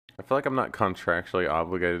I feel like I'm not contractually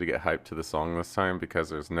obligated to get hyped to the song this time because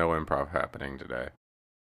there's no improv happening today.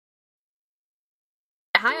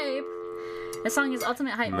 Hype. The song is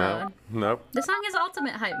ultimate hype mode. Nope. The song is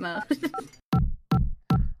ultimate hype mode.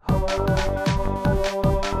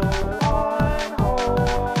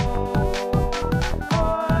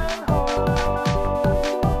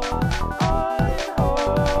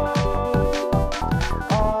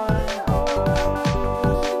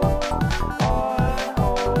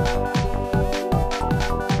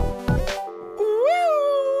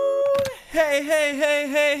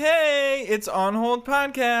 Hey, it's On Hold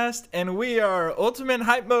Podcast, and we are Ultimate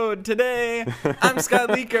Hype Mode today. I'm Scott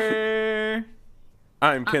Leaker.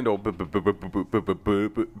 I'm Kendall Bad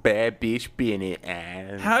Bitch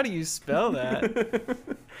Bennett. How do you spell that?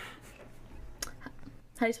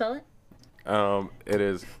 How do you spell it? It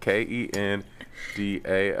is KENDALL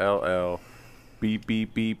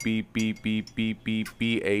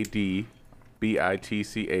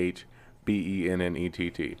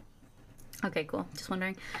BBBBBBBBAD Okay, cool. Just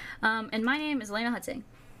wondering. And my name is Elena Hudson.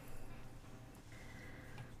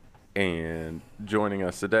 And joining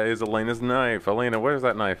us today is Elena's knife. Elena, where's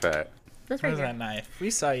that knife at? That's right Where's here. that knife? We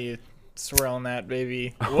saw you swirling that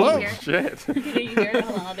baby. Whoa, Here. shit. Did you hear it?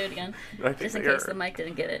 Hold on, I'll do it again. I Just in think case the mic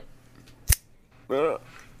didn't get it. Uh,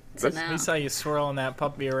 So That's- now, We saw you swirling that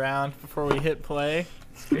puppy around before we hit play.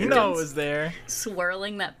 You know it was there.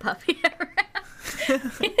 swirling that puppy around.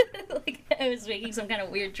 Like I was making some kind of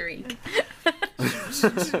weird drink.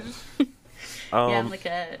 Yeah, I'm like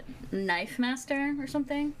a knife master or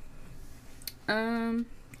something.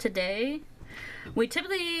 Today,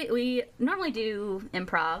 we normally do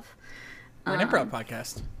improv. We're an improv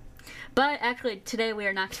podcast. But actually, today we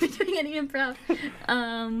are not going to be doing any improv.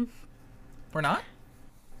 We're not?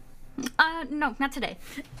 No, not today.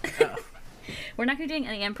 Oh. We're not going to be doing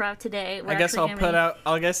any improv today. We're I guess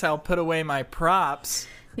actually I'll put away my props.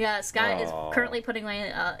 Yeah, Scott is Aw. currently putting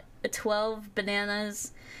away 12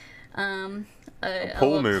 bananas, a pool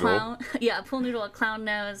little noodle. clown, yeah, a pool noodle, a clown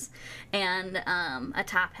nose, and a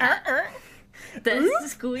top hat. The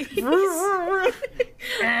squeeze.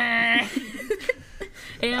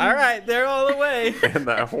 And, All right, they're all the way. and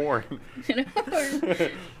that horn.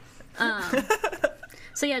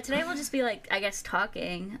 So yeah, today we'll just be like, I guess,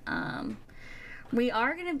 talking.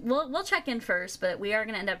 We'll check in first, but we are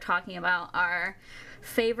gonna end up talking about our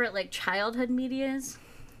favorite like childhood medias,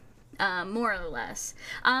 more or less.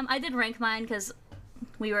 I did rank mine because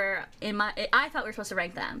I thought we were supposed to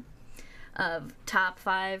rank them of top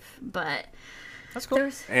 5, but That's cool.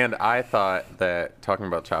 there's And I thought that talking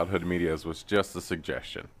about childhood medias was just a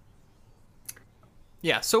suggestion.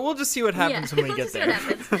 Yeah, so we'll just see what happens when we we'll get just see there. what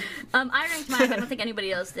happens. I ranked mine. I don't think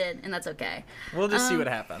anybody else did, and that's okay. We'll just see what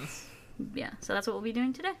happens. Yeah, so that's what we'll be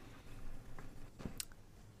doing today.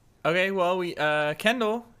 Okay, well,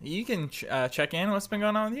 Kendall, you can check in. What's been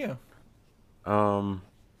going on with you? God,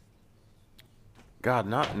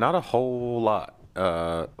 not a whole lot.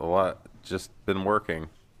 A lot. Just been working.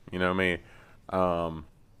 You know me.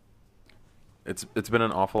 It's been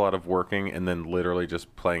an awful lot of working and then literally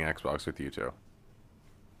just playing Xbox with you two.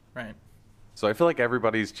 Right. So I feel like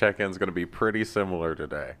everybody's check-in's going to be pretty similar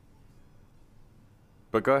today.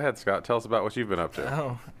 But go ahead, Scott. Tell us about what you've been up to.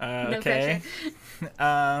 Oh, No okay.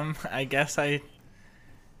 pressure.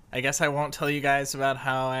 I guess I won't tell you guys about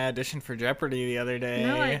how I auditioned for Jeopardy the other day.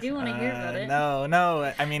 No, I do wanna hear about it.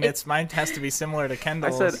 No. I mean, mine has to be similar to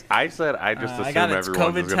Kendall's. I said I just I assume got its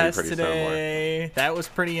everyone's COVID is going to be test pretty similar. today. That was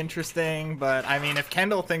pretty interesting, but I mean, if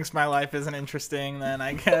Kendall thinks my life isn't interesting, then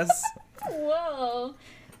I guess Whoa.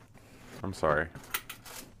 I'm sorry.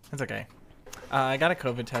 it's okay. I got a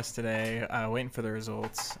COVID test today, waiting for the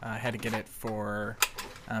results. I had to get it for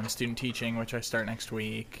student teaching, which I start next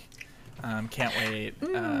week. Can't wait.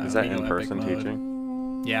 Is that we go epic in-person mode.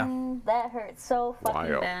 teaching? Yeah. That hurts so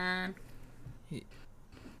fucking Wild. bad.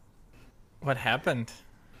 What happened?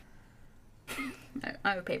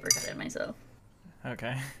 I would paper cut it myself.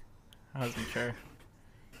 Okay. I wasn't sure.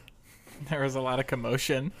 There was a lot of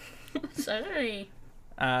commotion. Sorry.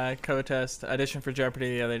 COVID test, audition for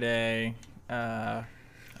Jeopardy the other day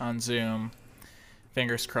on Zoom.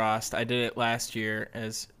 Fingers crossed. I did it last year,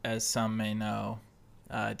 as some may know.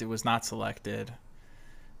 It was not selected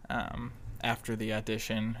after the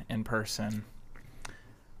audition in person.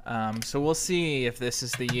 So we'll see if this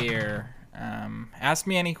is the year. Ask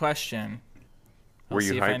me any question. I'll Were see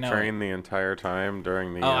you if I hype know trained it. the entire time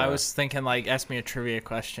during the... Oh, I was thinking, like, ask me a trivia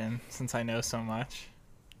question since I know so much.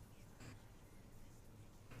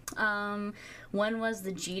 When was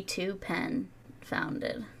the G2 pen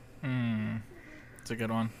founded? It's a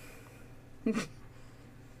good one.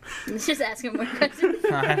 Let's just ask him more questions.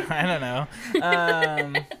 I don't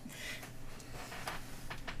know.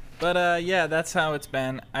 But yeah, that's how it's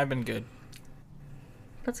been. I've been good.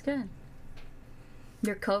 That's good.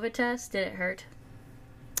 Your COVID test, did it hurt?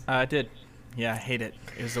 I did. Yeah, I hate it.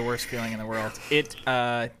 It was the worst feeling in the world. It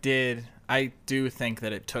did. I do think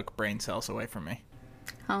that it took brain cells away from me.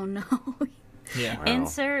 Oh no. Yeah. Wow.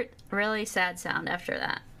 Insert really sad sound after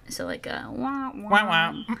that. So like a wah wah, Wah,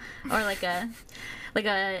 wah. or like a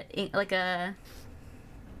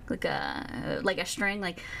string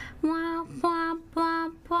like wah wah wah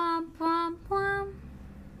wah wah wah.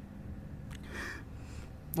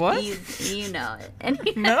 What? You know it. And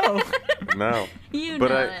No. No. You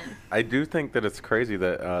But know it. I do think that it's crazy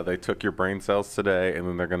that they took your brain cells today and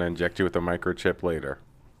then they're going to inject you with a microchip later.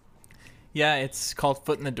 Yeah, it's called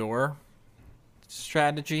foot in the door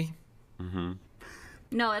strategy. Mm-hmm.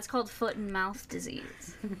 No, it's called foot and mouth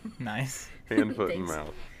disease. Nice. Hand, foot, and Thanks.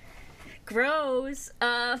 mouth. Gross.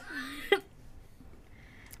 I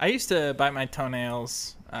used to bite my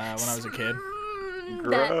toenails when I was a kid.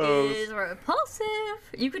 That Gross. is repulsive.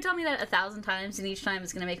 You could tell me that 1,000 times, and each time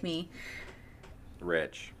it's gonna make me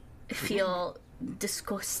Rich. feel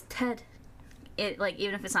disgusted. Like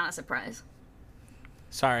even if it's not a surprise.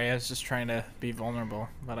 Sorry, I was just trying to be vulnerable,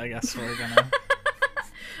 but I guess we're gonna.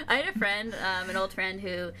 I had a friend, an old friend,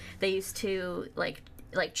 who they used to like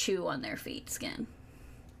chew on their feet skin,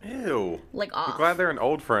 Ew. like I'm off. glad they're an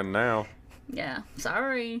old friend now. Yeah,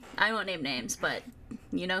 sorry, I won't name names, but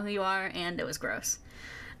you know who you are, and it was gross.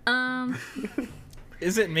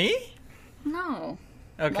 Is it me? No.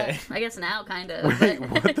 Okay. Well, I guess now, kind of. Wait,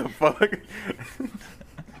 what the fuck?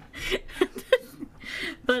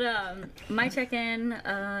 But my check-in,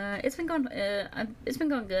 it's been going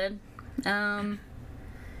good.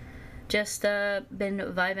 Just been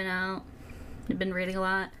vibing out. I've been reading a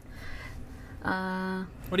lot.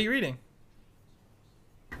 What are you reading?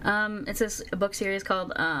 It's this book series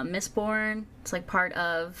called Mistborn. It's like part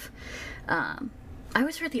of. I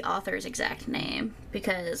always forget the author's exact name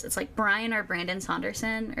because it's like Brian or Brandon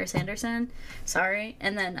Sanderson. Sorry,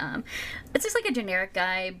 and then it's just like a generic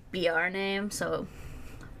guy BR name. So,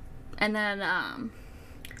 and then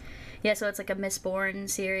yeah, so it's like a Mistborn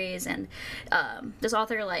series, and this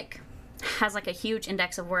author like has like a huge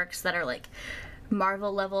index of works that are like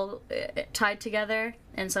Marvel level tied together,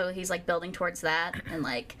 and so he's like building towards that, and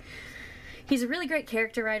like he's a really great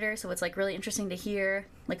character writer, so it's like really interesting to hear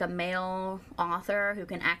like a male author who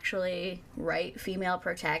can actually write female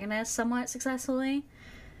protagonists somewhat successfully.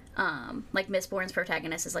 Like Mistborn's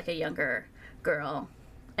protagonist is like a younger girl,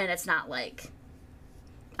 and it's not like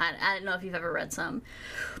I don't know if you've ever read some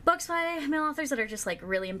books by male authors that are just like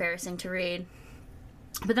really embarrassing to read.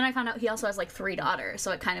 But then I found out he also has like 3 daughters,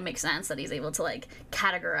 so it kind of makes sense that he's able to like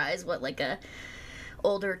categorize what like a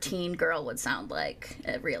older teen girl would sound like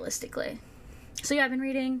realistically. So yeah, I've been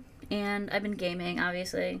reading and I've been gaming,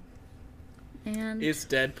 obviously. And Is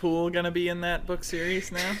Deadpool gonna be in that book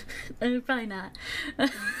series now? probably not.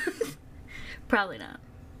 Probably not.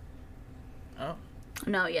 Oh.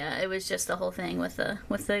 No, yeah, it was just the whole thing with the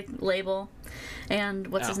label, and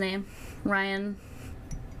what's his Oh. name, Ryan.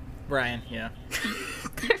 Brian, yeah.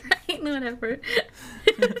 Right, whatever.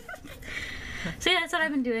 So yeah, that's what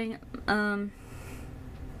I've been doing.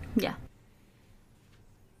 Yeah.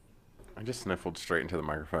 I just sniffled straight into the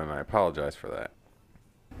microphone, and I apologize for that.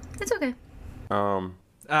 It's okay.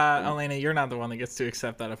 Elena, you're not the one that gets to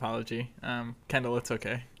accept that apology. Kendall, it's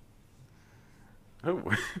okay. Oh,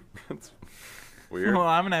 that's weird. Well,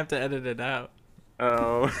 I'm gonna have to edit it out.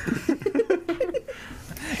 Oh.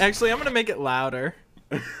 Actually, I'm gonna make it louder.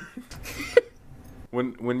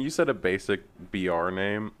 When you said a basic BR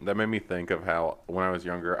name, that made me think of how when I was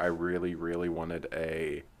younger, I really, really wanted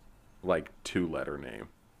a like 2-letter name.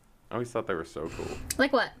 I always thought they were so cool.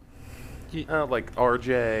 Like what? Like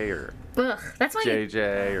RJ or Ugh, that's why.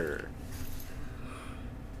 JJ or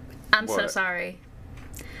I'm so What? sorry.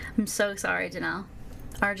 I'm so sorry, Janelle.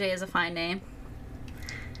 RJ is a fine name.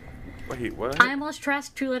 wait, what? I almost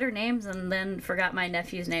trust 2-letter names and then forgot my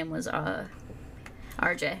nephew's name was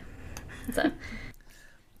RJ. So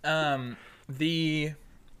The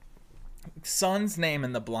son's name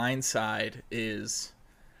in The Blind Side is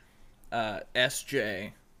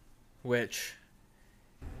SJ, which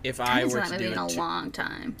if I I were that to movie do in a it, long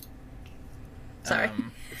time. Sorry.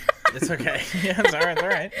 it's okay. Yeah, it's all right. All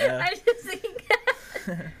right. I just think.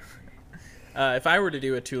 If I were to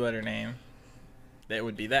do a 2-letter name, it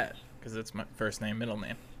would be that because it's my first name, middle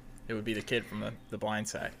name. It would be the kid from the Blind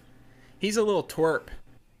Side. He's a little twerp.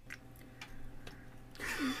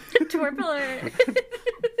 Twerp alert.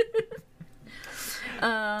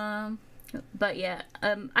 But yeah,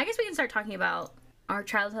 I guess we can start talking about our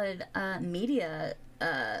childhood media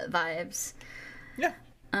vibes. Yeah.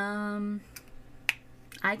 I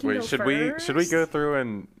can Wait, go should we first. go through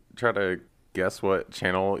and try to guess what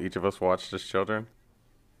channel each of us watched as children?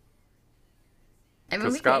 I mean,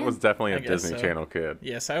 Because we Scott can. was definitely I a guess Disney so. Channel kid.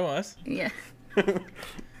 Yes, I was. Yeah.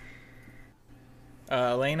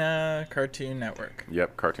 Elena Cartoon Network.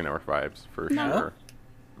 Yep, Cartoon Network vibes for No. sure.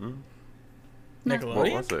 No. Nickelodeon.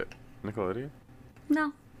 What was it? Nickelodeon?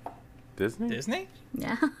 No. Disney? Disney?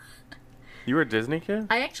 Yeah. You were a Disney kid?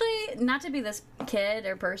 I actually, not to be this kid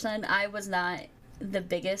or person, I was not the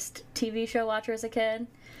biggest TV show watcher as a kid.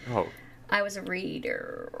 Oh, I was a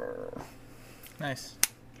reader. Nice.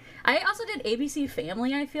 I also did ABC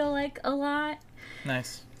Family, I feel like, a lot.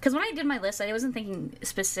 Nice. Because when I did my list, I wasn't thinking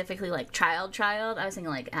specifically like child. I was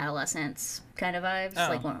thinking like adolescence kind of vibes. Oh.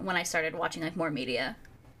 Like when I started watching like more media.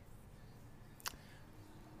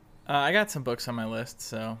 I got some books on my list,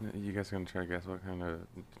 so you guys gonna try to guess what kind of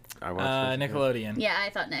I watched? as a kid? Nickelodeon. Yeah, I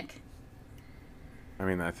thought Nick. I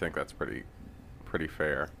mean, I think that's pretty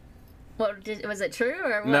fair. Was it true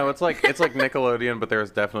or what? No, it's like Nickelodeon, but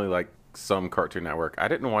there's definitely like some Cartoon Network. I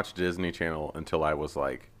didn't watch Disney Channel until I was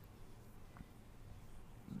like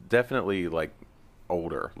definitely like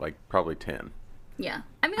older, like probably 10. Yeah.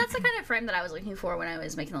 I mean, that's the kind of frame that I was looking for when I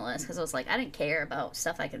was making the list, because I was like, I didn't care about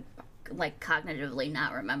stuff I could, like, cognitively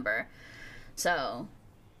not remember. So,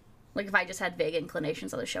 like, if I just had vague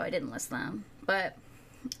inclinations of the show, I didn't list them. But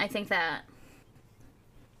I think that,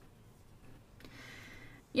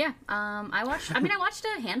 yeah, I watched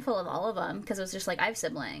a handful of all of them, because it was just, like, I have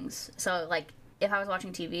siblings. So, like, if I was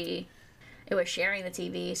watching TV, it was sharing the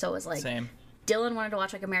TV, so it was, like, Same. Dylan wanted to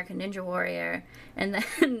watch like American Ninja Warrior, and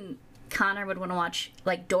then Connor would want to watch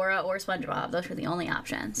like Dora or SpongeBob. Those were the only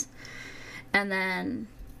options. And then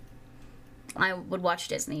I would watch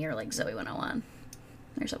Disney or like Zoe 101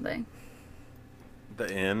 or something.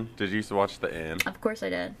 The Inn. Did you used to watch The Inn? Of course I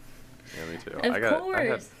did. Yeah, me too. Of I had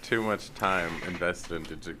course. too much time invested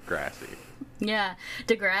into Degrassi. Yeah,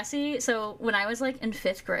 Degrassi. So when I was like in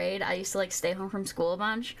 5th grade, I used to like stay home from school a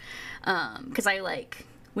bunch, because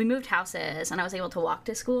we moved houses and I was able to walk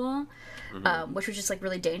to school, which was just like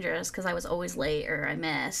really dangerous because I was always late or I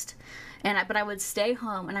missed. But I would stay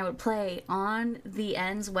home and I would play on the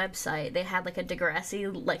N's website. They had like a Degrassi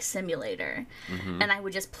like simulator, and I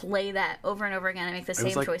would just play that over and over again and make the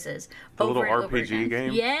same like choices the over little and over RPG again.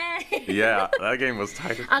 game? Yeah. Yeah, that game was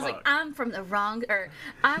tight as I was fuck. like, I'm from the wrong, or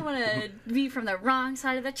I want to be from the wrong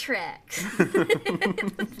side of the tracks.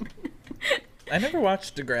 I never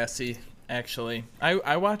watched Degrassi, actually.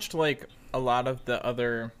 I watched, like, a lot of the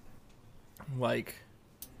other, like,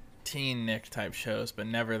 teen Nick type shows, but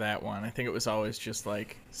never that one. I think it was always just,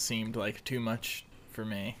 like, seemed like too much for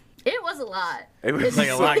me. It was a lot. It was There's, like,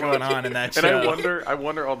 a lot going on in that And show. I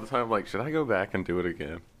wonder all the time, like, should I go back and do it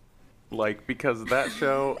again? Like, because that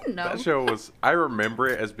show, No. that show was, I remember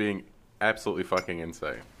it as being absolutely fucking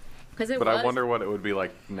insane. Because it But was. I wonder what it would be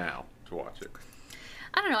like now to watch it.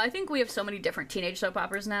 I don't know. I think we have so many different teenage soap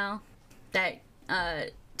operas now that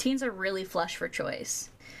teens are really flush for choice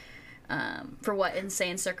for what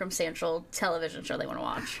insane circumstantial television show they want to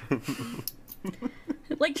watch.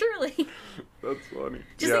 Like, truly. That's funny.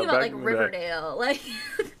 Just think about, like, Riverdale. Like,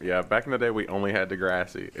 Yeah, back in the day, we only had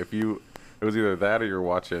Degrassi. It was either that or you're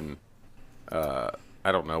watching, I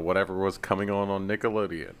don't know, whatever was coming on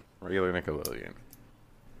Nickelodeon, regular Nickelodeon,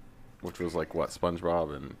 which was like what,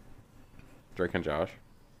 SpongeBob and Drake and Josh.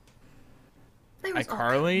 there was all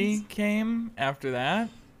iCarly kinds. came after that.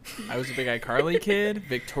 I was a big iCarly kid.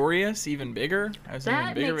 Victorious, even bigger. I was an even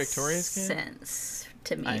That bigger makes Victorious kid. sense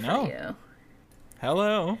to me I know. for you.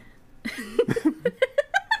 Hello.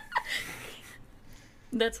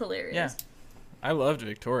 That's hilarious. Yeah. I loved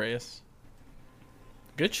Victorious.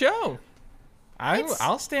 Good show.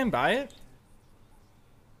 I'll stand by it.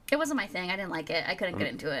 It wasn't my thing. I didn't like it. I couldn't get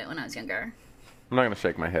into it when I was younger. I'm not gonna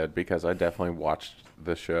shake my head because I definitely watched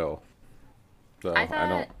the show. So I thought I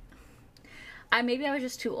don't. maybe I was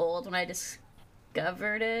just too old when I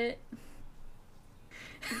discovered it.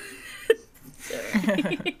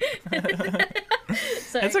 Sorry.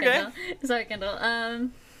 Sorry, It's okay. Kendall. Sorry, Kendall.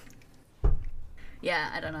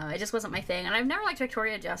 Yeah, I don't know. It just wasn't my thing, and I've never liked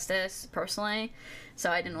Victoria Justice personally,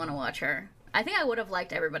 so I didn't want to watch her. I think I would have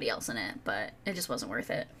liked everybody else in it, but it just wasn't worth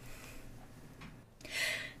it.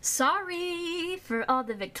 Sorry for all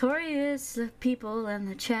the Victorious people in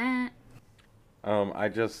the chat. I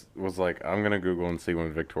just was like, I'm gonna Google and see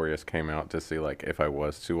when Victorious came out to see like if I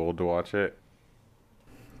was too old to watch it.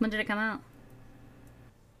 When did it come out?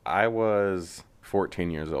 I was 14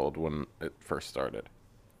 years old when it first started.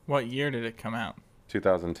 What year did it come out?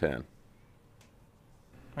 2010.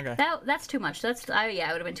 Okay. That's too much. I would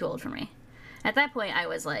have been too old for me. At that point, I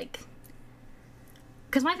was like,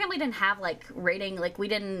 because my family didn't have like rating. Like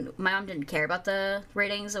my mom didn't care about the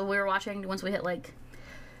ratings that we were watching once we hit like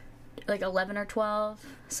 11 or 12.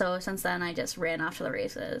 So since then, I just ran off to the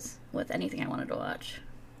races with anything I wanted to watch.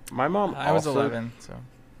 My mom. I was 11, so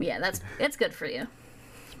Yeah, it's good for you.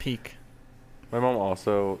 peak. My mom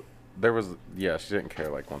also, she didn't care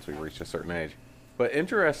like once we reached a certain age. But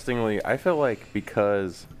interestingly, I feel like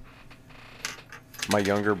because my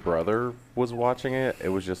younger brother was watching it, it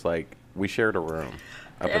was just like we shared a room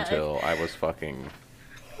up until I was fucking.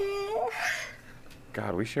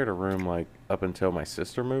 God, we shared a room like up until my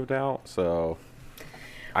sister moved out, so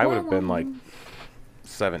I would have been like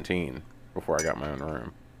 17 before I got my own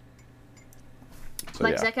room. So,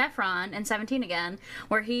 like Zac Efron in 17 again,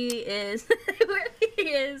 where he is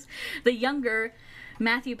the younger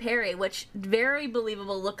Matthew Perry, which very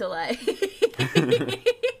believable lookalike.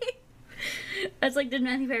 It's like, did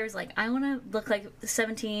Matthew Perry was like, I want to look like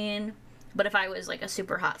 17, but if I was like a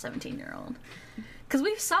super hot 17-year-old. Because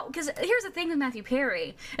here's the thing with Matthew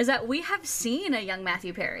Perry is that we have seen a young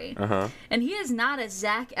Matthew Perry, and he is not a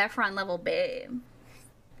Zac Efron level babe.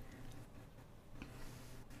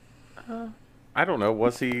 I don't know.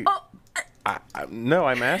 Was he? Oh, No,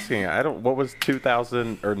 I'm asking. What was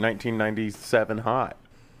 2000 or 1997 hot?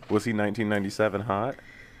 Was he 1997 hot?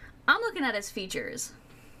 I'm looking at his features.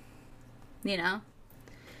 You know?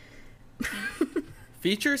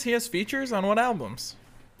 Features? He has features on what albums?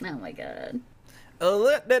 Oh my god. You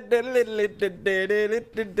know,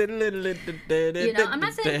 I'm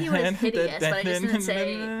not saying he was hideous, but I just didn't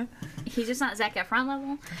say he's just not Zac Efron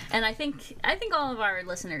level. And I think all of our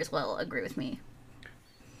listeners will agree with me.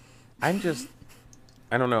 I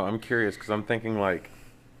don't know. I'm curious because I'm thinking like,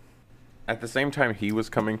 at the same time he was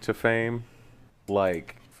coming to fame,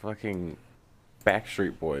 like fucking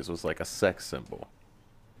Backstreet Boys was like a sex symbol.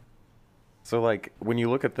 So like when you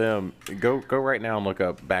look at them, go right now and look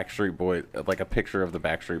up Backstreet Boys, like a picture of the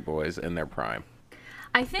Backstreet Boys in their prime.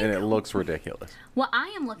 I think, and it looks ridiculous. What I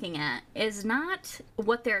am looking at is not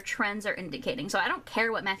what their trends are indicating. So I don't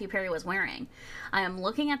care what Matthew Perry was wearing. I am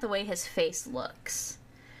looking at the way his face looks.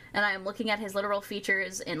 And I am looking at his literal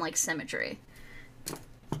features in, like, symmetry.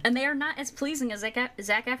 And they are not as pleasing as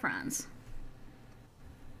Zac Efron's.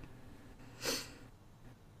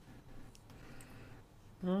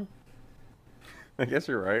 I guess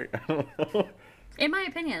you're right. I don't know. In my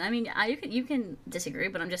opinion. I mean, you can disagree,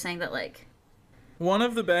 but I'm just saying that, like... One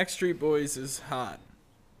of the Backstreet Boys is hot.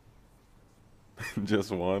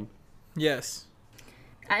 Just one? Yes.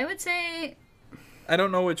 I would say... I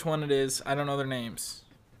don't know which one it is. I don't know their names.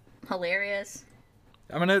 Hilarious.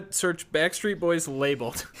 I'm gonna search Backstreet Boys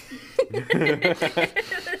labeled.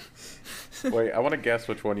 Wait, I want to guess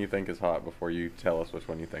which one you think is hot before you tell us which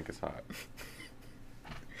one you think is hot.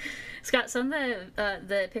 Scott, send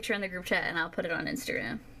the picture in the group chat and I'll put it on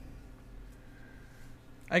Instagram.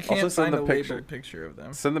 I can't Also find send a the picture. labeled picture of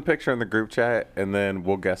them. Send the picture in the group chat and then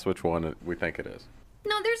we'll guess which one we think it is.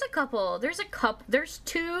 No, there's a couple. There's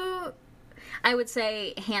two, I would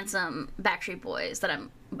say, handsome Backstreet Boys that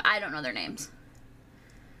I don't know their names.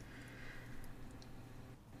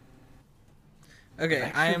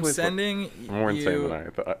 Okay, I am sending more insane you than I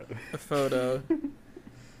thought. a photo.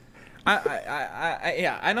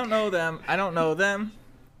 I don't know them. I don't know them.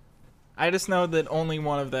 I just know that only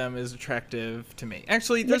one of them is attractive to me.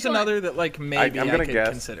 Actually, there's Which one? another that like maybe I'm I gonna could guess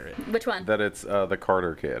consider it. Which one? That it's the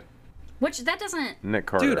Carter kid. Which, that doesn't... Nick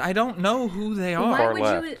Carter. Dude, I don't know who they are. Why Far would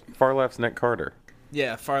left. you... Far left's Nick Carter.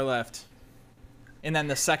 Yeah, far left. And then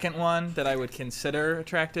the second one that I would consider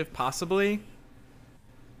attractive, possibly,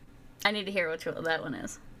 I need to hear which one that one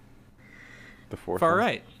is. The fourth far one.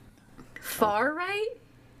 right. Far right?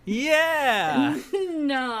 Yeah!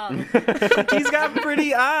 No. He's got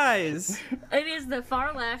pretty eyes. It is the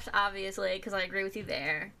far left, obviously, because I agree with you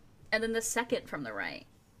there. And then the second from the right.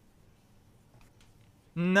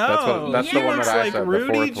 No, That's he the one looks that I like said, the Rudy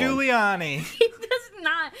fourth one. He Giuliani. does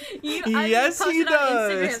not. Yes, posted he on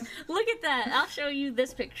does. Instagram. Look at that. I'll show you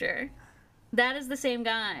this picture. That is the same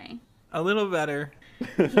guy. A little better.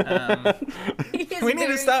 He is We need to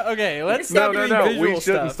very- stop. Okay, let's No, stop no, doing no. visual We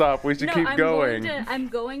shouldn't stuff. stop. We should No, keep I'm going. I'm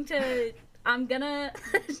gonna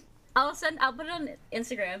I'll put it on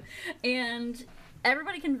Instagram and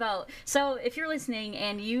everybody can vote. So if you're listening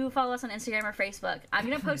and you follow us on Instagram or Facebook, I'm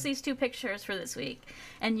gonna post these two pictures for this week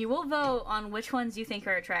and you will vote on which ones you think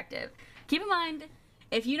are attractive. Keep in mind,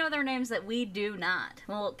 if you know their names that we do not.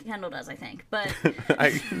 Well, Kendall does, I think. But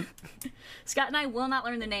Scott and I will not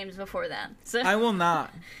learn the names before then. So I will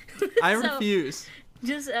not. I So- refuse.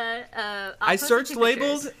 Just I'll I post a searched few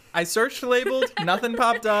pictures. labeled, nothing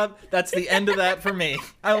popped up. That's the end of that for me.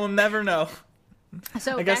 I will never know.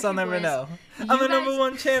 So I guess I'll Backstreet never Boys, know. you I'm the guys- number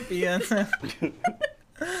one champion.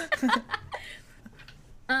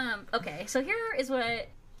 Okay, so here is what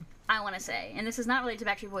I want to say, and this is not related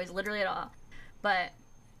to Backstreet Boys literally at all, but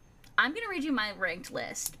I'm gonna read you my ranked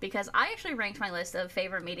list because I actually ranked my list of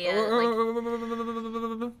favorite media.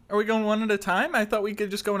 Like, Are we going one at a time? I thought we could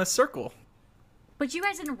just go in a circle. but you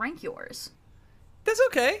guys didn't rank yours. That's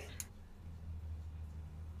okay.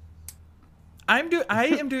 I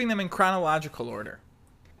am doing them in chronological order.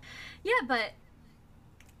 Yeah, but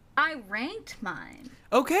I ranked mine.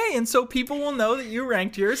 Okay, and so people will know that you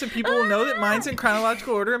ranked yours, and people will know that mine's in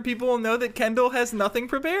chronological order, and people will know that Kendall has nothing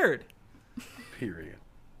prepared. Period.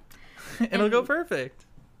 It'll go perfect.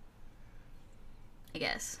 I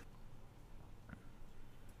guess.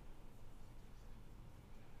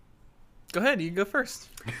 Go ahead, you can go first.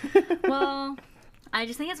 Well, I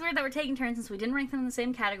just think it's weird that we're taking turns since we didn't rank them in the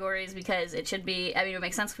same categories because it should be, I mean, it would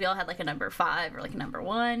make sense if we all had like a number 5 or like a number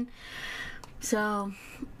 1. So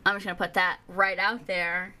I'm just going to put that right out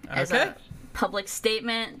there as Okay. a public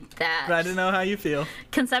statement that Glad to know how you feel.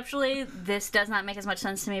 conceptually this does not make as much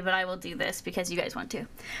sense to me, but I will do this because you guys want to. Okay.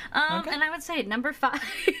 And I would say number 5.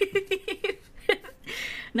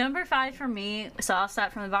 Number 5 for me, so I'll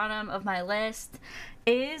start from the bottom of my list,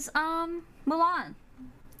 is Mulan.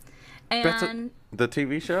 That's And the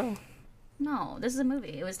TV show? no, this is a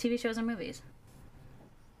movie. It was TV shows and movies.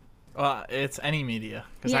 Well, it's any media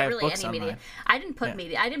because Yeah, I have really, books any on media. mine. I didn't put Yeah.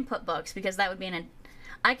 media. I didn't put books because that would be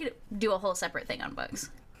I could do a whole separate thing on books.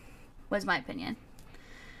 Was my opinion.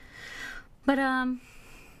 But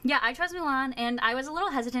yeah, I chose Mulan, and I was a little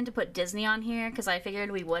hesitant to put Disney on here because I figured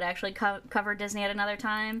we would actually cover Disney at another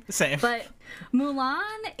time. Same. But Mulan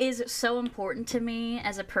is so important to me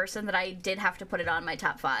as a person that I did have to put it on my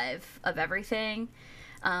top 5 of everything.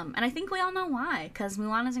 And I think we all know why, because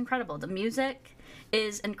Mulan is incredible. The music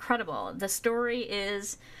is incredible. The story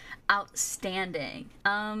is outstanding.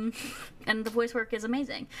 And the voice work is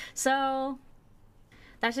amazing. So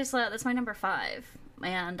that's just that's my number 5,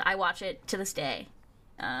 and I watch it to this day,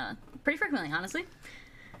 pretty frequently, honestly.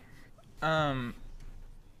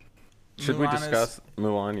 Should we Mulan discuss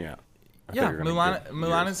Mulan? Yeah. I Yeah, thought you were gonna give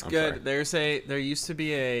Mulan yours. is I'm good. sorry. There used to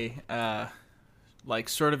be a like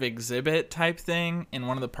sort of exhibit type thing in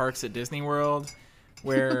one of the parks at Disney World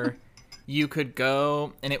where you could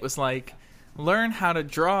go and it was like learn how to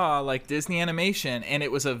draw like Disney animation, and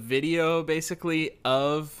it was a video basically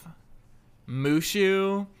of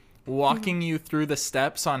Mushu walking you through the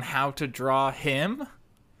steps on how to draw him.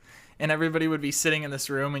 And everybody would be sitting in this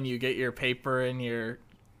room and you get your paper and your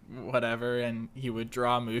whatever, and he would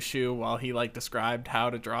draw Mushu while he like described how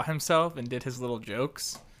to draw himself and did his little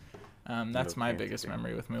jokes. That's my biggest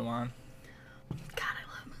memory with Mulan. God, I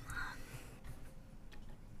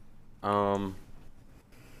love Mulan.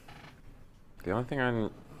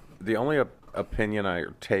 The only opinion I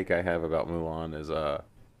have about Mulan is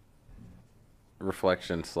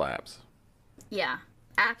reflection slaps Yeah,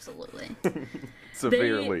 absolutely.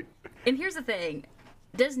 severely. And here's the thing,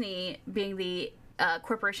 Disney, being the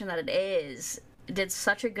corporation that it is, did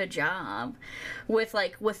such a good job with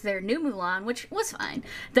their new Mulan, which was fine.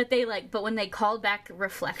 That they but when they called back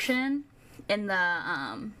reflection in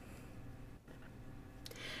the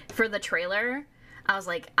for the trailer, I was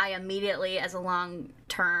like, I immediately, as a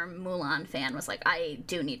long-term Mulan fan, was like, I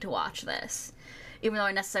do need to watch this, even though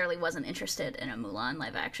I necessarily wasn't interested in a Mulan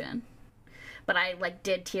live action. But I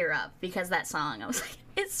did tear up because that song, I was like,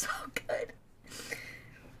 it's so good.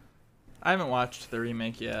 I haven't watched the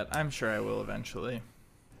remake yet. I'm sure I will eventually.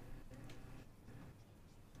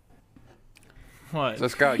 What? So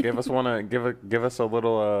Scott, give us give us a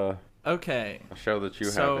little Okay. a show that you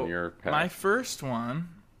So have in your past. my first one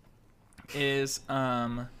is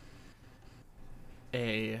a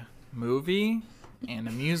movie and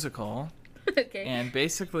a musical. Okay. And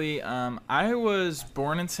basically, I was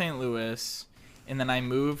born in St. Louis, and then I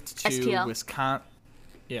moved to STL. Wisconsin.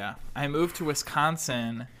 Yeah, I moved to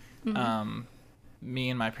Wisconsin. Me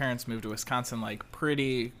and my parents moved to Wisconsin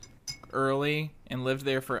pretty early and lived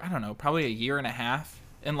there for, I don't know, probably a year and a half.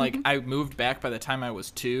 And I moved back by the time I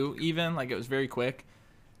was 2, even. It was very quick.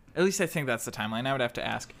 At least I think that's the timeline. I would have to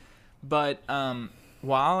ask. But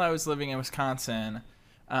while I was living in Wisconsin,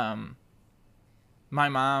 my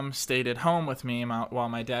mom stayed at home with me while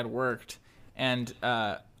my dad worked, and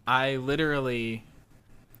I literally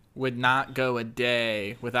would not go a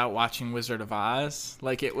day without watching Wizard of Oz.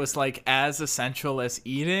 It was as essential as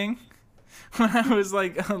eating. when I was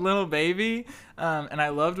like a little baby, and I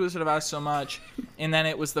loved Wizard of Oz so much. And then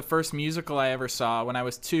it was the first musical I ever saw. When I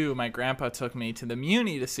was 2, my grandpa took me to the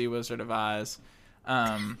Muni to see Wizard of Oz.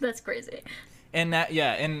 That's crazy. And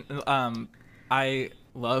I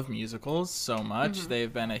love musicals so much. Mm-hmm.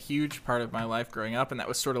 They've been a huge part of my life growing up, and that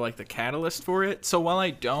was sort of like the catalyst for it. So while I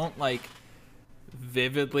don't like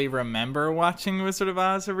vividly remember watching Wizard of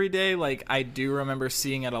Oz every day, like I do remember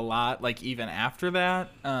seeing it a lot, like even after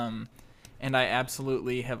that. And I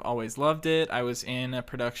absolutely have always loved it. I was in a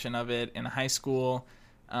production of it in high school,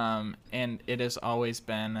 and it has always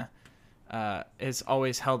been has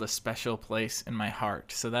always held a special place in my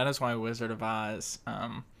heart. So that is why Wizard of Oz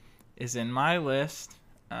is in my list.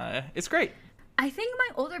 It's great. I think my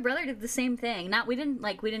older brother did the same thing. We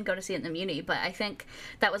didn't go to see it in the Muni, but I think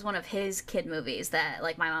that was one of his kid movies that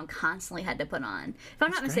like my mom constantly had to put on. If I'm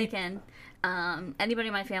not mistaken, anybody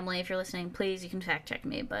in my family, if you're listening, please, you can fact check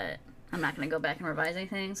me, but I'm not going to go back and revise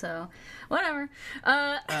anything, so whatever.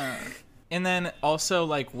 And then also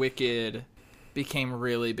like Wicked became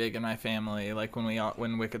really big in my family. Like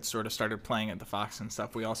when Wicked sort of started playing at the Fox and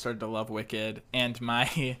stuff, we all started to love Wicked, and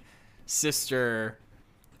my sister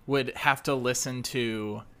would have to listen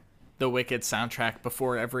to the Wicked soundtrack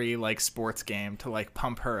before every like sports game to like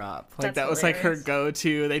pump her up. Like that was like her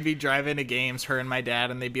go-to. They'd be driving to games, her and my dad,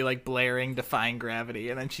 and they'd be like blaring Defying Gravity,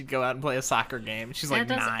 and then she'd go out and play a soccer game. She's like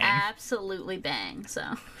 9. That does absolutely bang. So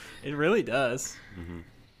it really does. Mm-hmm.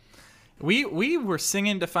 We were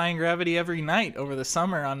singing Defying Gravity every night over the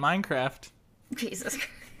summer on Minecraft. Jesus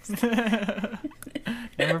Christ.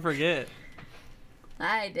 Never forget.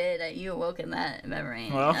 I did. You awoke in that memory.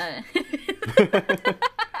 Well.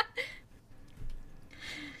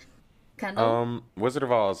 Kendall? Wizard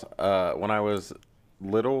of Oz. When I was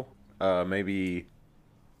little, maybe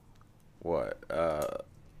like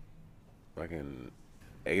in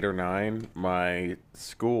 8 or 9, my high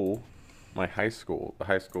school, the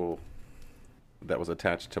high school that was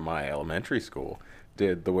attached to my elementary school,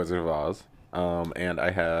 did the Wizard of Oz. And I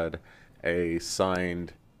had a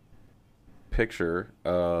signed picture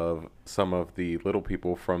of some of the little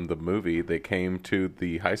people from the movie. They came to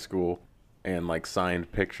the high school and like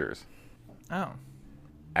signed pictures. Oh.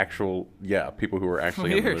 People who were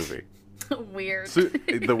actually in the movie. Weird. So,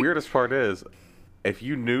 the weirdest part is, if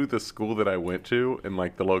you knew the school that I went to and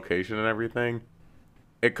like the location and everything,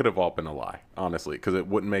 it could have all been a lie, honestly, because it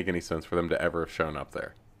wouldn't make any sense for them to ever have shown up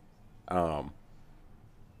there. Now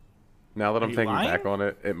that I'm thinking back on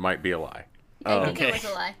it, it might be a lie. I think it was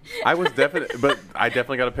a lie. I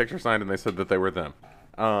definitely got a picture signed, and they said that they were them.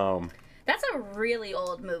 That's a really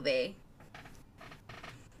old movie.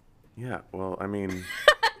 Yeah, well, I mean,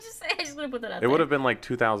 I just want to put that out there. it would have been like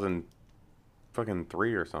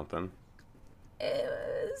 2003 or something.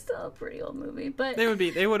 It was still a pretty old movie, but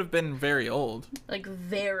They would have been very old. like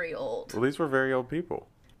very old. Well, these were very old people.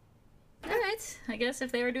 All right, I guess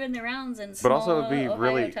if they were doing their rounds in But small also it'd be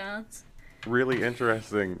Ohio towns. really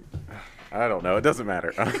interesting. I don't know. It doesn't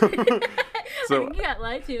matter. So I mean, you got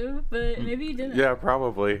lied to, but maybe you didn't. yeah,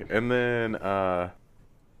 probably. And then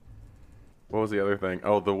what was the other thing?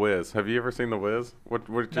 Oh, The Wiz. Have you ever seen The Wiz? What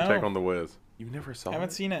did you take on The Wiz? You never saw it? I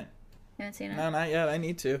haven't seen it. Haven't seen it. No, not yet. I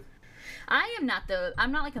need to. I'm not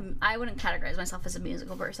like I wouldn't categorize myself as a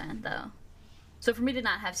musical person though. So for me to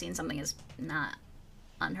not have seen something is not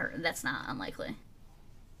unheard. That's not unlikely.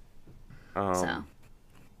 So.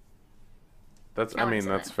 That's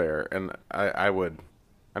that's fair, and I don't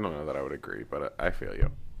know that I would agree, but I feel you.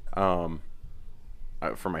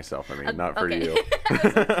 For myself, I mean, not for okay. you.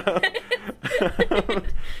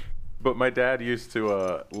 But my dad used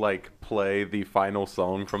to like play the final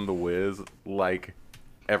song from The Wiz like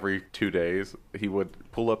every 2 days. He would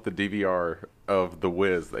pull up the DVR of The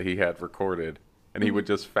Wiz that he had recorded, and he would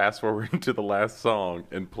just fast forward to the last song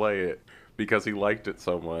and play it because he liked it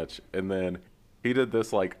so much. And then he did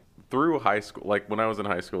this like through high school. Like when I was in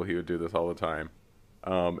high school, he would do this all the time.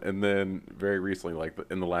 And then very recently, like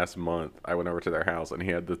in the last month, I went over to their house and he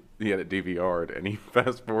had it DVR'd, and he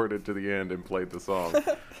fast forwarded to the end and played the song,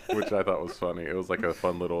 which I thought was funny. It was like a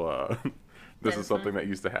fun little. This is something that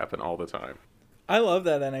used to happen all the time. I love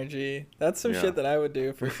that energy. That's some shit that I would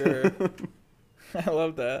do for sure. I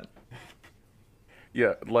love that.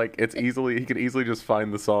 Yeah, like he could easily just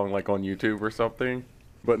find the song like on YouTube or something,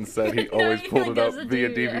 but instead he always pulled it up via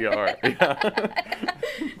DVR. Yeah.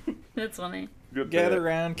 That's funny. Gather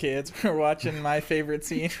around, kids. We're watching my favorite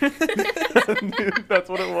scene. That's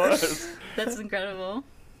what it was. That's incredible.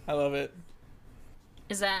 I love it.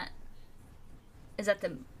 Is that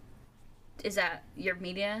your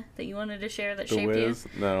media that you wanted to share that shaped The Wiz?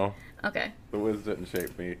 you? No. Okay. The Wiz didn't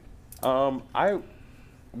shape me.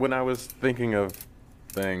 when I was thinking of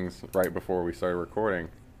things right before we started recording,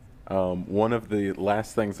 one of the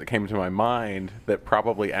last things that came to my mind that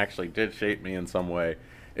probably actually did shape me in some way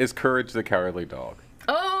is Courage the Cowardly Dog.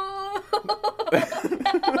 Oh!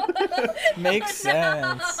 Makes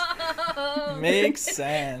sense. Makes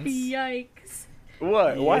sense. Yikes.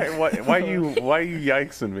 What? Yeah. Why are you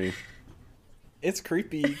yikesing me? It's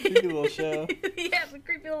creepy little show. Yeah, it's a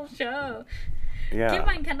creepy little show. Yeah. Keep in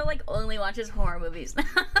mind, Kendall like only watches horror movies now.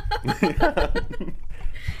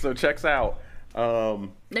 So checks out.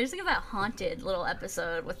 There's like that haunted little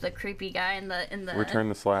episode with the creepy guy in the Return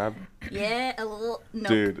the Slab. Yeah, a little nope.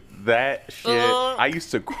 Dude, that shit. Ugh. I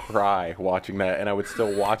used to cry watching that, and I would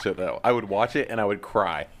still watch it though. I would watch it and I would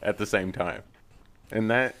cry at the same time. And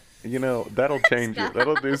that, that'll change you. Stop.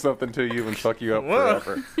 That'll do something to you and fuck you up Whoa.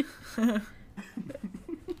 forever.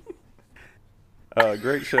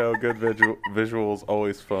 Great show, good visuals,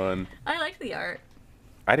 always fun. I liked the art.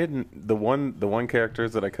 I didn't. The one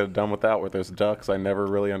characters that I could have done without were those ducks. I never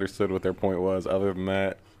really understood what their point was. Other than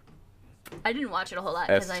that, I didn't watch it a whole lot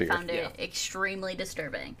because I S-tier, found it yeah. extrememely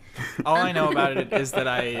disturbing. All I know about it is that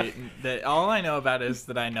I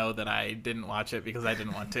know that I didn't watch it because I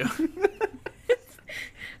didn't want to.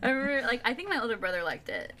 I remember, I think my older brother liked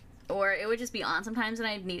it, or it would just be on sometimes, and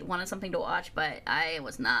I wanted something to watch, but I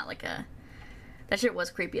was not that shit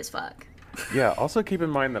was creepy as fuck. yeah. Also keep in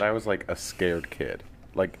mind that I was like a scared kid.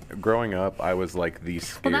 Like growing up, I was like the Well,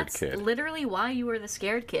 scared that's kid. literally why you were the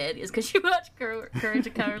scared kid, is because you watched Courage the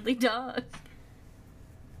Cowardly Dog.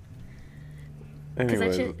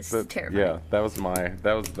 Anyways, shit is terrifying. yeah,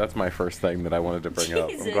 that's my first thing that I wanted to bring up.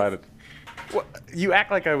 I'm Jesus. glad it. What, you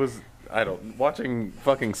act like I was watching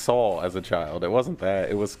fucking Saw as a child. It wasn't that.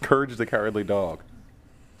 It was Courage the Cowardly Dog.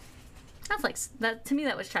 That's like that to me.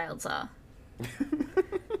 That was child saw.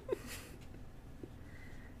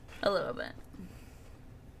 A little bit.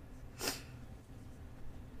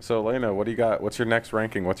 So, Elena, what do you got? What's your next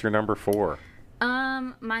ranking? What's your number 4?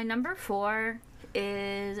 My number 4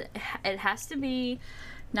 is, it has to be,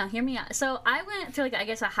 now hear me out. So I went through I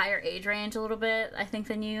guess a higher age range a little bit, I think,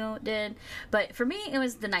 than you did. But for me, it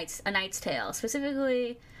was A Knight's Tale.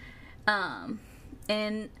 Specifically,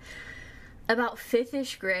 in about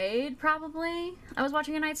 5th-ish grade, probably, I was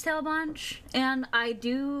watching A Knight's Tale a bunch. And I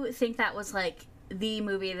do think that was the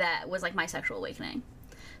movie that was my sexual awakening.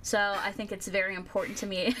 So I think it's very important to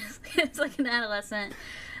me. It's an adolescent.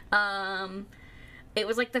 It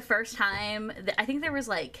was the first time that I think there was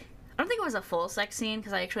I don't think it was a full sex scene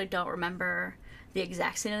because I actually don't remember the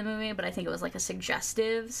exact scene of the movie, but I think it was a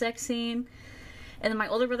suggestive sex scene. And then my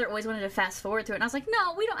older brother always wanted to fast forward through it, and I was like,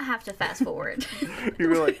 no, we don't have to fast forward. You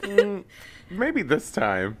were like, maybe this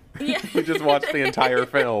time. Yeah. We just watched the entire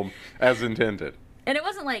film as intended. And it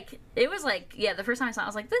wasn't it was yeah, the first time I saw it, I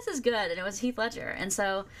was like, this is good. And it was Heath Ledger. And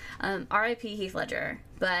so, R.I.P. Heath Ledger,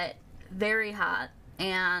 but very hot.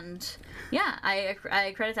 And yeah,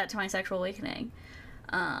 I credit that to my sexual awakening.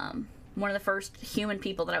 One of the first human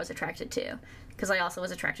people that I was attracted to, because I also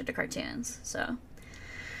was attracted to cartoons. So,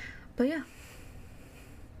 but yeah.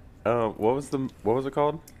 What was it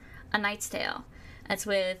called? A Knight's Tale. It's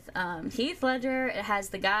with Heath Ledger. It has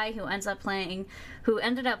the guy who ended up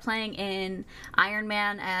playing in Iron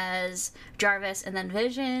Man as Jarvis, and then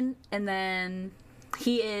Vision, and then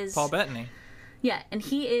he is Paul Bettany. Yeah, and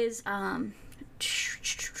he is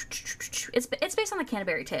it's based on the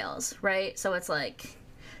Canterbury Tales, right? So it's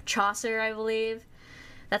Chaucer, I believe.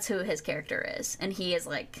 That's who his character is, and he is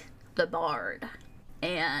the bard.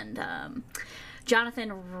 And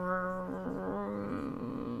Jonathan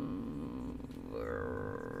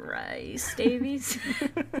Rice Davies.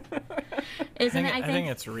 Isn't it? I think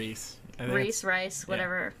it's Reese. Rice,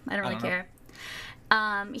 whatever. Yeah. I don't really care.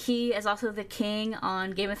 He is also the king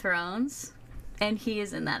on Game of Thrones, and he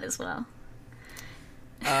is in that as well.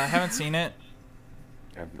 I haven't seen it.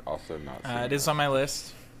 I've also not seen it is on my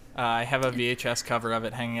list. I have a VHS cover of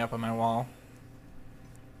it hanging up on my wall,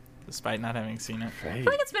 despite not having seen it. I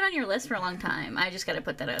feel it's been on your list for a long time. I just got to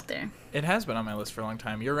put that out there. It has been on my list for a long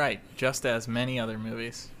time. You're right. Just as many other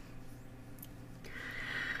movies.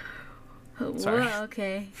 Sorry. Whoa,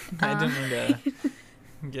 okay. I didn't mean to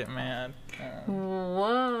get mad.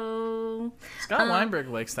 Whoa. Scott Weinberg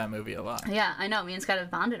likes that movie a lot. Yeah, I know. Me and Scott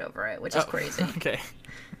have bonded over it, which is crazy. Okay.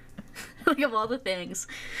 Of all the things.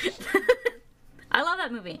 I love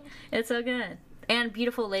that movie. It's so good. And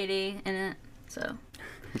beautiful lady in it. So.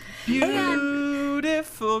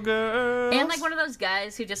 Beautiful girl. And one of those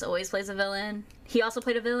guys who just always plays a villain. He also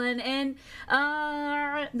played a villain in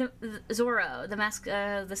the Zorro, the mask,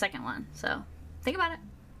 the second one. So think about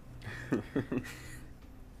it.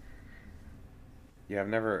 Yeah,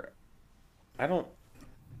 I don't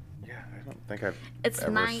don't think I've It's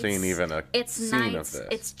ever knights. seen even a It's scene knights. of this.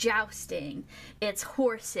 It's jousting. It's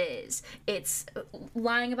horses. It's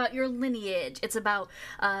lying about your lineage. It's about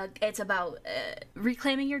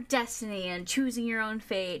reclaiming your destiny and choosing your own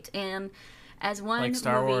fate. And as one Like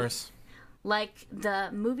Star movie, Wars. like the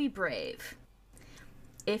movie Brave,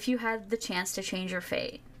 if you had the chance to change your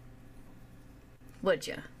fate, would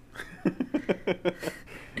you?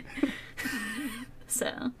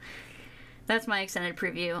 So, that's my extended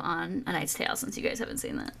preview on A Knight's Tale, since you guys haven't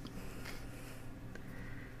seen that.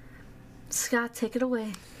 Scott, take it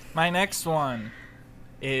away. My next one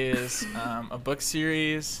is a book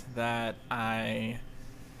series that I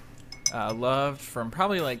loved from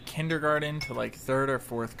probably like kindergarten to like 3rd or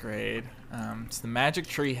 4th grade. It's the Magic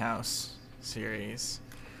Tree House series.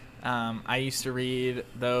 I used to read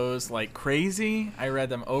those like crazy. I read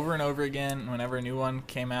them over and over again. Whenever a new one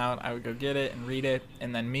came out, I would go get it and read it.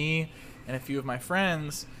 And then me and a few of my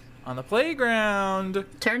friends on the playground,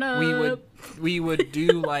 Turn up. we would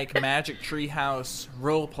do like Magic Tree House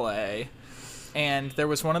role play. And there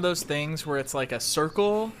was one of those things where it's like a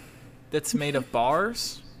circle that's made of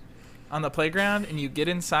bars on the playground, and you get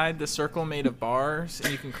inside the circle made of bars,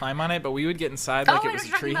 and you can climb on it. But we would get inside like Oh, it I was know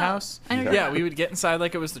a what you're talking treehouse. about. I know what you're Yeah, we would get inside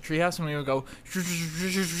like it was the treehouse, and we would go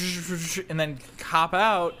and then hop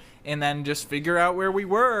out, and then just figure out where we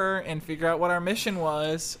were and figure out what our mission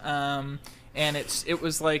was. And it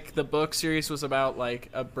was like the book series was about like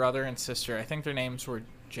a brother and sister. I think their names were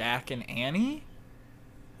Jack and Annie.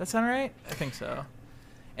 That sound right? I think so.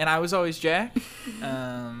 And I was always Jack.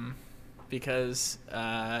 Because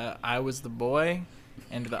I was the boy,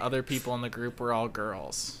 and the other people in the group were all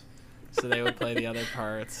girls, so they would play the other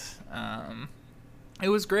parts. It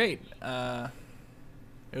was great. It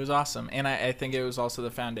was awesome, and I think it was also the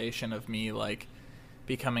foundation of me like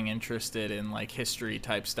becoming interested in like history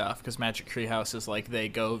type stuff, because Magic Tree House is like they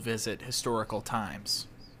go visit historical times.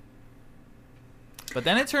 But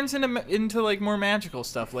then it turns into like more magical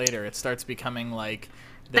stuff later. It starts becoming like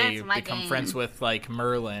they That's my become game. friends with like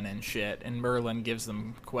Merlin and shit, and Merlin gives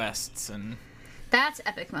them quests and That's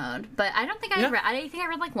epic mode. But I don't think I Yeah. read. I think I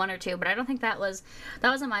read like 1 or 2, but I don't think that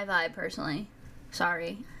wasn't my vibe personally.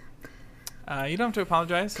 Sorry. you don't have to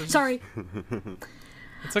apologize. Sorry.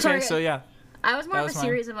 It's okay. Sorry. So yeah, I was more That of a was mine.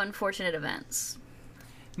 series of unfortunate events.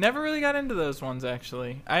 never really got into those ones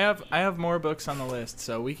actually. I have more books on the list,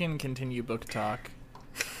 so we can continue book talk.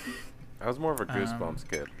 I was more of a Goosebumps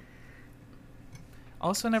kid.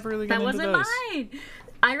 Also, never really got That into wasn't those. mine.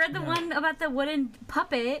 I read the one about the wooden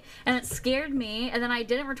puppet, and it scared me, and then I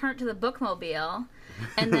didn't return it to the bookmobile,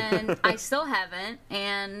 and then I still haven't,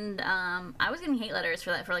 and I was getting hate letters for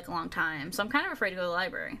that for like a long time, so I'm kind of afraid to go to the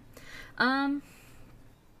library.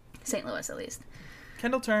 St. Louis, at least.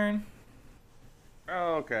 Kendall turn.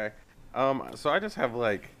 Oh, okay. So I just have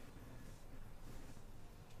like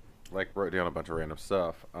wrote down a bunch of random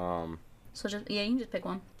stuff. So you can just pick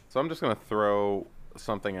one. So I'm just gonna throw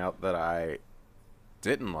something out that I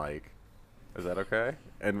didn't like. Is that okay?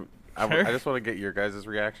 And Sure. I just want to get your guys'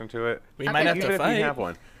 reaction to it. We Okay. might have Even to if fight. you have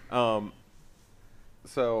one.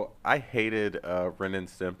 So I hated Ren and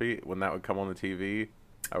Stimpy. When that would come on the TV,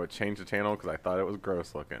 I would change the channel because I thought it was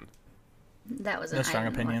gross looking. That was No strong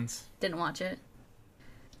opinions. Didn't watch it.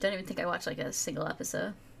 Don't even think I watched like a single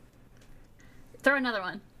episode. Throw another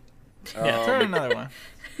one. Yeah, throw another one.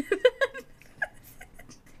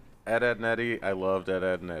 Ed, Ed, and Eddie. I loved Ed,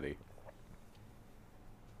 Ed, and Eddie.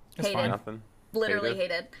 It's Hated. fine. Nothing. Literally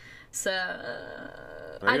Hated? hated. So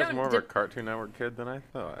I I was don't. more of a did- Cartoon Network kid than I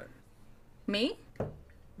thought. Me?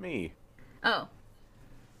 Me. Oh.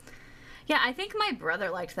 Yeah, I think my brother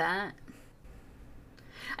liked that.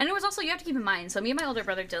 And it was also, you have to keep in mind, so me and my older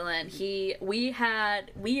brother Dylan,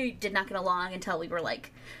 we did not get along until we were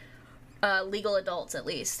like legal adults at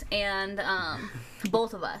least. And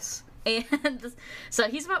both of us. And so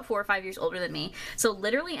he's about 4 or 5 years older than me. So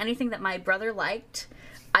literally anything that my brother liked,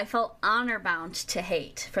 I felt honor bound to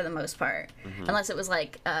hate for the most part, unless it was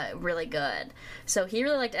like really good. So he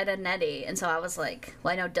really liked Ed, Ed and Eddie, and so I was like,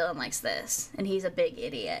 well, I know Dylan likes this, and he's a big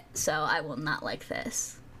idiot, so I will not like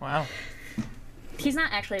this. Wow. He's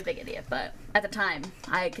not actually a big idiot, but at the time,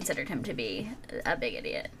 I considered him to be a big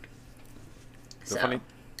idiot.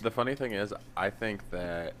 The funny thing is, I think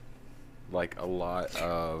that like a lot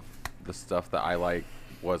of the stuff that I like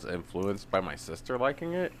was influenced by my sister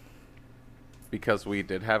liking it, because we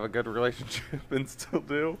did have a good relationship and still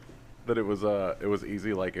do. That it was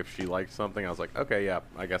easy. Like if she liked something, I was like, okay, yeah,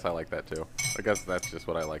 I guess I like that too. I guess that's just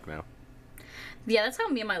what I like now. Yeah, that's how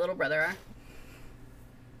me and my little brother are.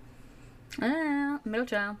 Middle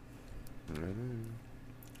child.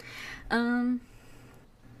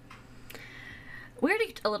 Where to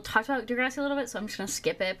already talked about Degrassi a little bit, so I'm just gonna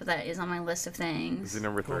skip it. But that is on my list of things. Is it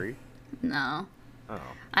number 3? No, Oh.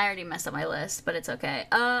 I already messed up my list, but it's okay.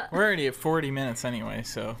 We're already at 40 minutes anyway,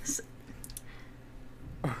 so.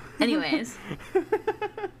 Anyways,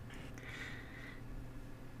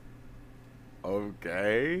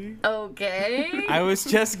 Okay. okay. I was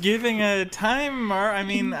just giving a time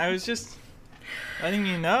I was just letting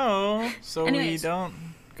you know so Anyways. we don't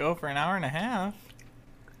go for an hour and a half.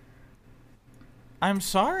 I'm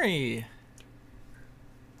sorry.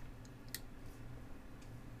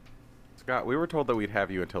 Scott, we were told that we'd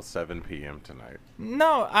have you until 7 p.m. tonight.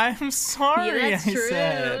 No, I'm sorry. Yeah, that's I true.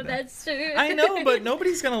 said. That's true. I know, but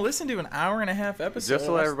nobody's gonna listen to an hour and a half episode. Just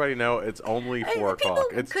to let everybody know, it's only 4 People o'clock.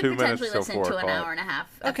 It's could 2 minutes potentially till listen 4 to o'clock. an hour and a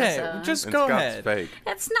half. Okay, episode. just And go Scott's ahead. fake.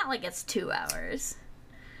 It's not like it's 2 hours.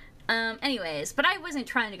 Anyways, but I wasn't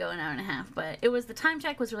trying to go an hour and a half, but it was the time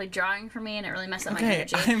check was really jarring for me, and it really messed up my Okay,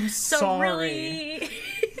 energy. I'm so sorry. really,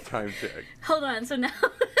 Time check. hold on. So now,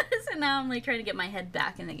 I'm like trying to get my head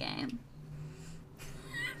back in the game.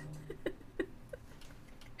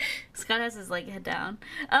 Scott has his like head down.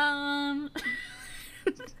 My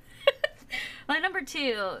number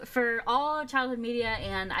 2 for all childhood media,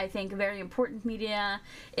 and I think very important media,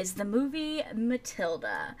 is the movie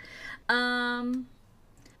Matilda.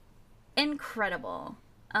 Incredible.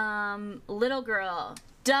 Little girl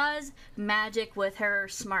does magic with her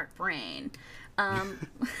smart brain.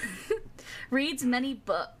 Reads many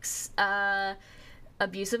books.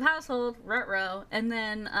 Abusive household, ruh-roh, and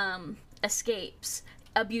then escapes.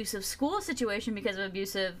 Abusive school situation because of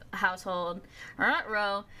abusive household,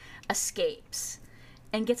 ruh-roh, escapes.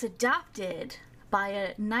 And gets adopted by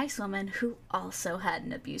a nice woman who also had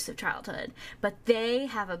an abusive childhood. But they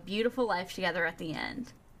have a beautiful life together at the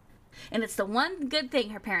end. And it's the one good thing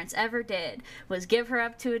her parents ever did was give her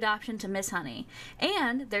up to adoption to Miss Honey.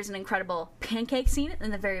 And there's an incredible pancake scene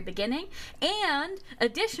in the very beginning. And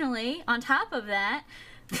additionally, on top of that,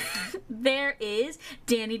 there is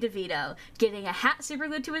Danny DeVito getting a hat super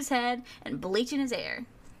glued to his head and bleaching his hair.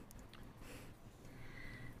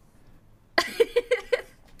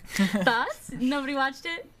 Thoughts? Nobody watched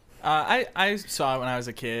it? I saw it when I was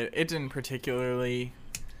a kid. It didn't particularly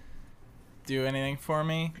do anything for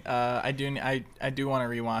me. I do want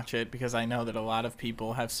to rewatch it because I know that a lot of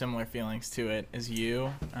people have similar feelings to it as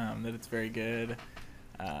you. That it's very good.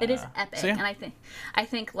 It is epic, so yeah. and I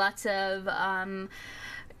think lots of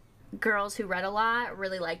girls who read a lot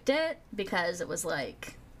really liked it because it was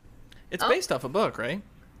like, It's based off a book, right?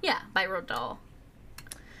 yeah, by Roald Dahl.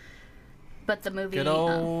 But the movie, Good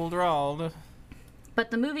old Roald. but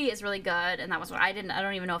the movie is really good, and that was what I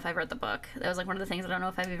don't even know if I've read the book. That was like one of the things I don't know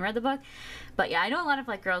if I've even read the book. But yeah, I know a lot of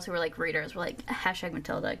like girls who were like readers were like hashtag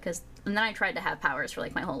Matilda and then I tried to have powers for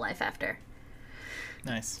like my whole life after.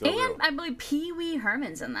 Nice. So And I believe Pee Wee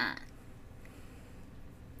Herman's in that.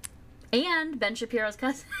 And Ben Shapiro's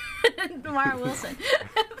cousin, Mara Wilson.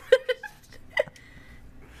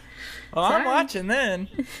 Well, I'm Sorry. watching then.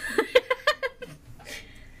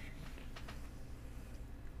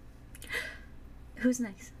 Who's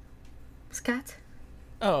next? Scott?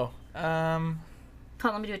 Oh, Hold on,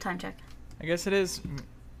 let me do a time check. I guess it is.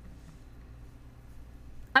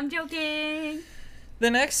 I'm joking.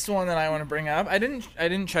 The next one that I want to bring up, I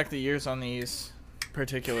didn't check the years on these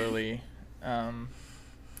particularly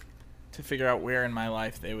to figure out where in my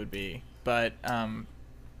life they would be. But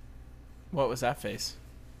what was that face?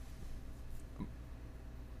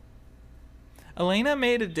 Elena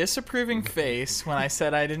made a disapproving face when I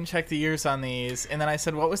said I didn't check the years on these, and then I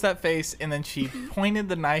said, "What was that face?" And then she pointed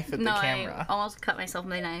the knife at No, the camera. I almost cut myself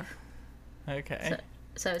with my knife. Okay.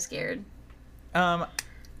 So I was scared.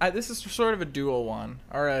 This is sort of a dual one,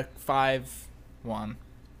 or a 5-1.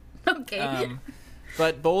 Okay.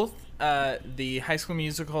 But both the High School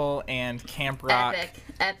Musical and Camp Rock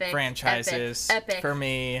epic franchises epic. for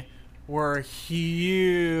me were a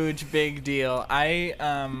huge big deal.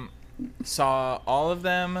 I saw all of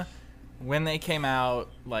them when they came out,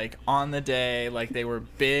 like on the day, like they were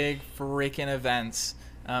big freaking events.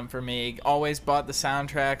 For me, always bought the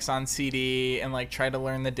soundtracks on CD and like tried to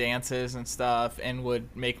learn the dances and stuff, and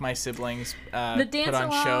would make my siblings put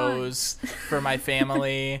on shows for my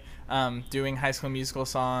family, doing High School Musical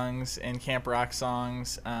songs and Camp Rock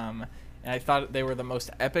songs. And I thought they were the most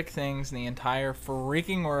epic things in the entire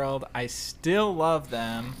freaking world. I still love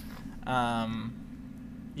them.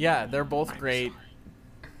 Yeah, they're both great,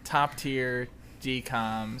 top tier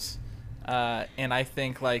DComs. And I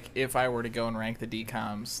think, like, if I were to go and rank the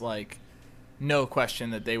DComs, like, no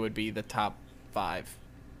question that they would be the top 5.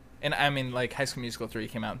 And, I mean, like, High School Musical 3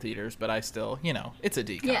 came out in theaters, but I still, it's a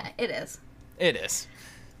DCom. Yeah, it is. It is.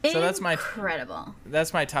 So that's my incredible.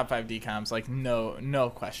 That's my top 5 DComs, like no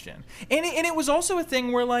question. And it was also a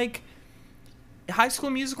thing where like High School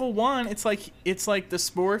Musical 1, it's like the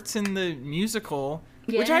sports and the musical,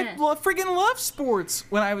 which I freaking love sports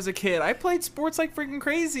when I was a kid. I played sports like freaking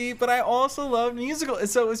crazy, but I also loved musical. And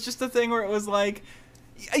so it was just a thing where it was like,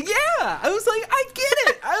 yeah, I was like, I get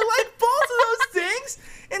it. I like both of those things,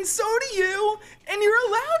 and so do you, and you're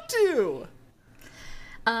allowed to.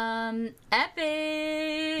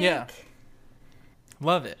 Epic. Yeah.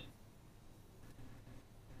 Love it.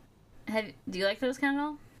 Do you like those kind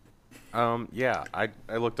of all? Yeah, I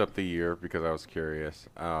looked up the year because I was curious.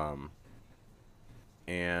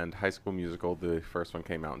 And High School Musical, the first one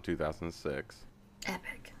came out in 2006.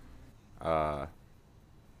 Epic.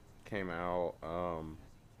 Came out,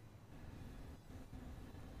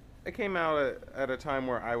 it came out at a time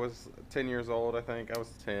where I was 10 years old, I think. I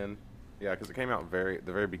was 10. Yeah, because it came out the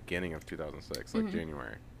very beginning of 2006, like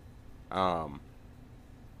January. I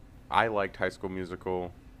liked High School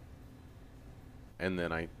Musical, and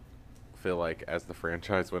then I feel like as the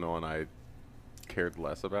franchise went on, I cared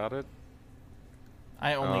less about it.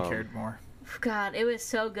 I only cared more. God, it was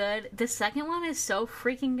so good. The second one is so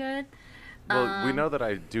freaking good. Well, we know that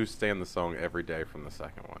I do stand the song every day from the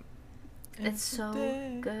second one. It's so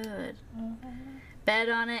good. Bet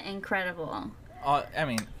on it, incredible. I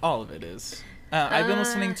mean, all of it is. I've been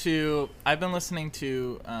listening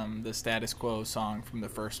to the Status Quo song from the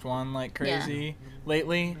first one like crazy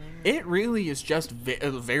lately. It really is just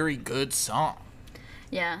a very good song.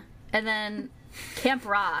 Yeah, and then Camp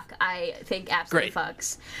Rock, I think absolutely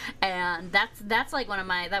fucks, and that's like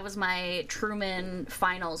that was my Truman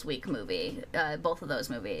Finals Week movie. Both of those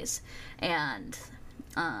movies, and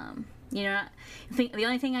you know, the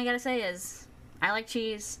only thing I gotta say is I like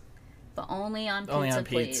cheese, but only on pizza,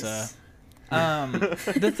 please.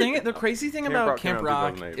 The crazy thing about Camp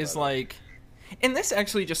Rock is like, and this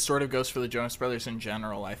actually just sort of goes for the Jonas Brothers in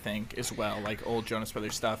general, I think, as well, like old Jonas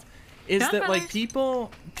Brothers stuff, is that like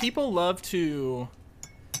people love to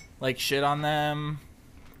like shit on them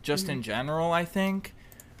just in general, I think.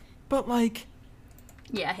 But like,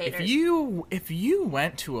 yeah, haters. If you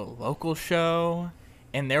went to a local show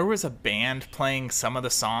and there was a band playing some of the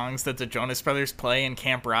songs that the Jonas Brothers play in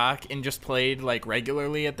Camp Rock and just played like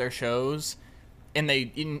regularly at their shows, and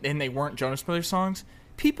they weren't Jonas Brothers songs,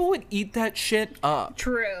 people would eat that shit up.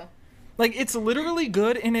 True. Like, it's literally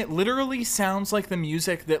good, and it literally sounds like the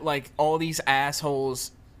music that like all these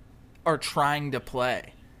assholes are trying to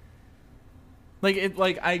play. Like, it,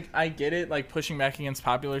 like, I get it, like, pushing back against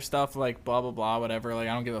popular stuff, like, blah, blah, blah, whatever, like,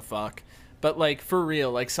 I don't give a fuck. But, like, for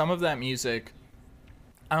real, like, some of that music,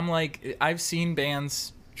 I'm like, I've seen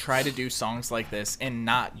bands try to do songs like this and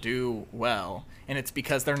not do well, and it's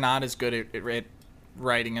because they're not as good at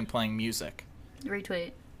writing and playing music.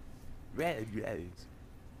 Retweet.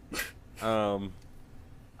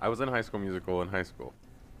 I was in High School Musical in high school.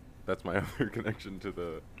 That's my other connection to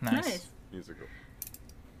the musical.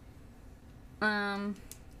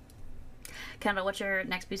 Kendall, what's your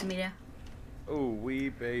next piece of media? Oh, wee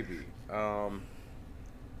baby. So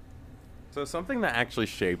something that actually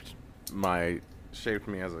shaped me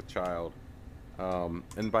as a child,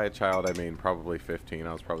 and by a child I mean probably 15.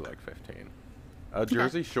 I was probably like 15.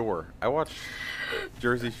 Jersey Shore. I watched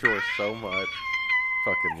Jersey Shore so much.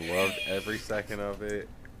 Fucking loved every second of it.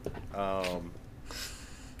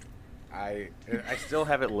 I still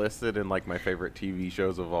have it listed in like my favorite TV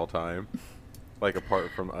shows of all time. Like apart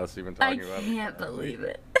from us even talking about it. I can't believe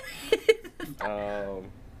it.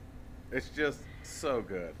 It's just so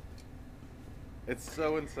good. It's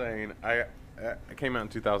so insane. I came out in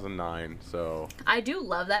 2009, so I do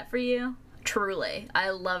love that for you. Truly, I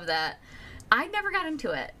love that. I never got into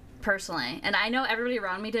it personally, and I know everybody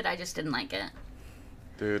around me did. I just didn't like it.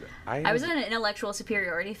 Dude, I was in an intellectual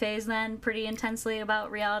superiority phase then, pretty intensely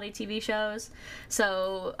about reality TV shows.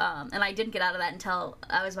 So, and I didn't get out of that until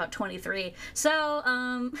I was about 23. So,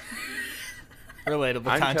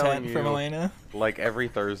 relatable content from Elena. Like every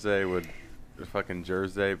Thursday would fucking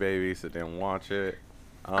Jersey baby sit down and watch it.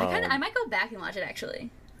 I might go back and watch it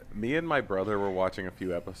actually. Me and my brother were watching a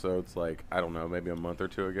few episodes, like I don't know, maybe a month or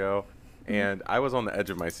two ago, and I was on the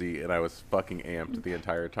edge of my seat and I was fucking amped the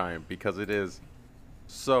entire time because it is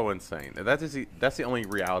so insane. And that's the only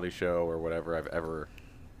reality show or whatever I've ever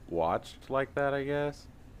watched like that, I guess.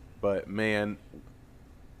 But man,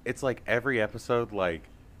 it's like every episode, like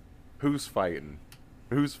who's fighting?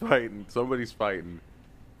 Somebody's fighting.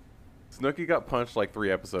 Snooki got punched like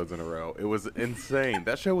 3 episodes in a row. It was insane.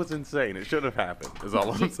 That show was insane. It should have happened, is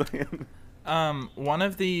all I'm saying. One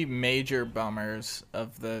of the major bummers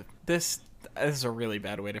of this is a really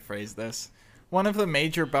bad way to phrase this. one of the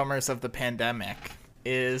major bummers of the pandemic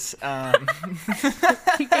is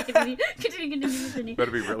Continue.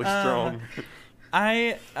 Better be really strong.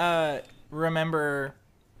 I remember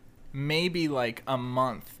maybe like a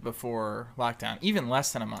month before lockdown, even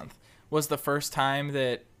less than a month, was the first time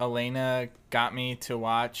that Elena got me to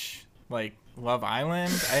watch like Love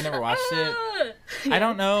Island. I never watched it. Yeah. I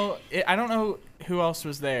don't know who else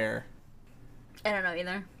was there. I don't know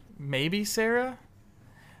either. Maybe Sarah?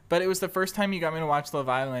 But it was the first time you got me to watch Love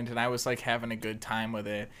Island, and I was like having a good time with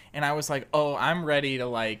it. And I was like, oh, I'm ready to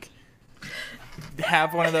like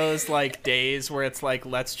have one of those like days where it's like,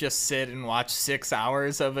 let's just sit and watch 6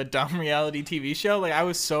 hours of a dumb reality TV show. Like I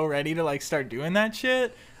was so ready to like start doing that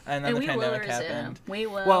shit. And then the pandemic happened. We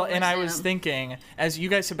will. Well, and I was thinking, as you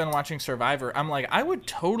guys have been watching Survivor, I'm like, I would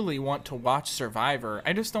totally want to watch Survivor.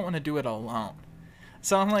 I just don't want to do it alone.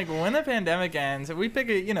 So I'm like, when the pandemic ends, if we pick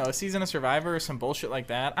a season of Survivor or some bullshit like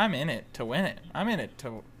that, I'm in it to win it. I'm in it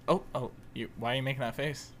to. Why are you making that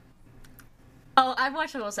face? Oh, I've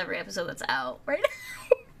watched almost every episode that's out right now.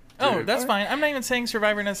 Oh, that's fine. I'm not even saying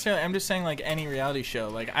Survivor necessarily. I'm just saying like any reality show.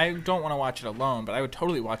 Like I don't want to watch it alone, but I would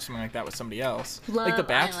totally watch something like that with somebody else. Like The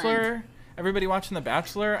Bachelor. Island. Everybody watching The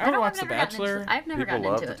Bachelor. I would watch The Bachelor. I've never People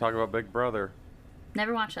gotten love into to it. talk about Big Brother.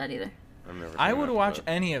 Never watched that either. I would watch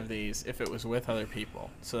any of these if it was with other people.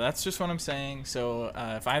 So that's just what I'm saying. So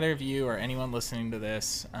if either of you or anyone listening to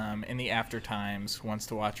this in the after times wants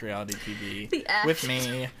to watch reality TV with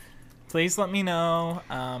me, please let me know.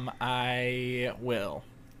 I will.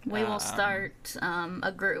 We will start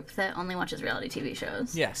a group that only watches reality TV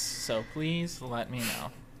shows. Yes, so please let me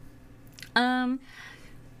know.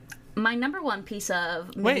 My number one piece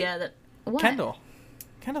of media Kendall's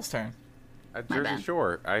turn. Jersey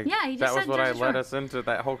Shore. Yeah, he just that was said what Jersey I led Shore. us into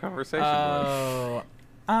that whole conversation with. Oh,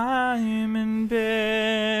 I'm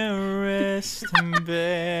embarrassed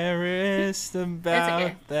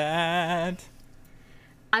about that.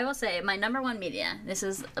 I will say my number one media. This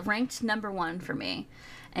is ranked number one for me.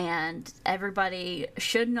 And everybody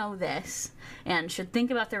should know this and should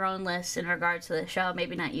think about their own list in regards to the show.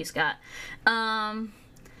 Maybe not you, Scott.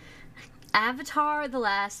 Avatar: The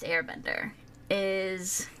Last Airbender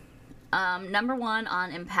is number one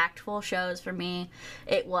on impactful shows for me.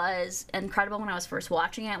 It was incredible when I was first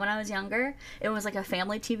watching it when I was younger. It was like a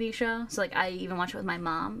family TV show. So like I even watched it with my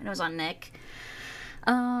mom, and it was on Nick.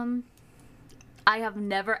 I have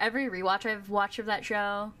never, every rewatch I've watched of that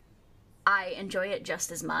show, I enjoy it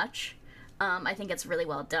just as much. I think it's really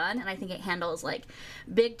well done, and I think it handles like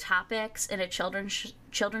big topics in a children's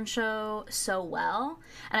show so well.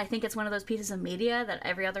 And I think it's one of those pieces of media that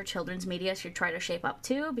every other children's media should try to shape up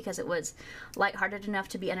to, because it was lighthearted enough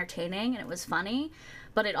to be entertaining and it was funny,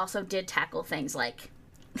 but it also did tackle things like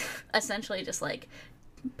essentially just like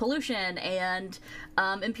pollution and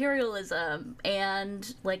imperialism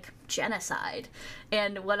and like genocide,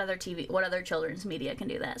 and what other children's media can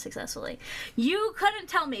do that successfully. You couldn't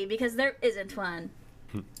tell me, because there isn't one.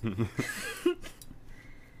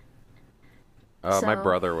 My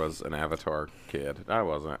brother was an Avatar kid. I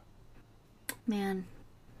wasn't. Man.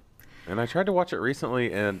 And I tried to watch it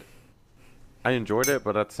recently, and I enjoyed it,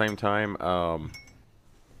 but at the same time, I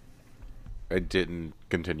didn't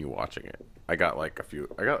continue watching it. I got I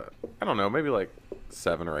don't know, maybe like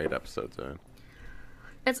 7 or 8 episodes in.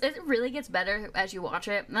 It really gets better as you watch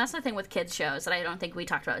it. And that's the thing with kids shows that I don't think we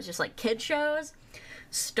talked about. It's just like kids shows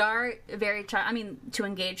start to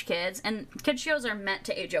engage kids, and kids shows are meant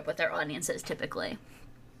to age up with their audiences typically.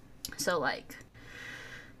 So like,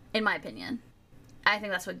 in my opinion, I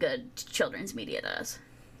think that's what good children's media does.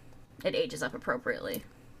 It ages up appropriately.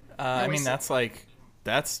 That's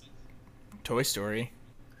Toy Story.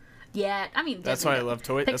 Yeah, that's why I love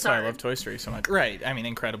Toy Story so much. Right.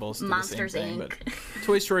 Incredibles do Monsters the same thing, Inc. but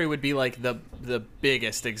Toy Story would be like the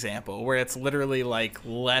biggest example, where it's literally like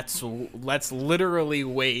let's literally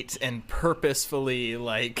wait and purposefully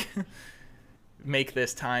like make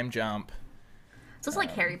this time jump. So it's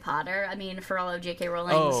like Harry Potter. For all of J.K.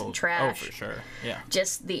 Rowling's trash. Oh, for sure. Yeah.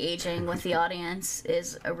 Just the aging with the audience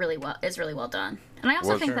is really well done. And I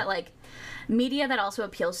also think that like media that also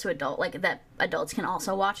appeals to that adults can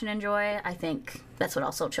also watch and enjoy, I think that's what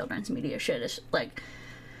also children's media should like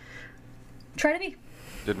try to be.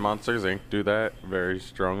 Did Monsters Inc. do that very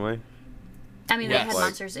strongly? They had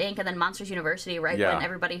Monsters Inc. and then Monsters University, right? Yeah. When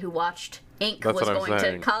everybody who watched Inc. That's was going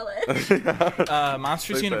to college.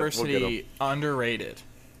 Monsters University, underrated.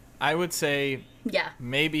 I would say, yeah,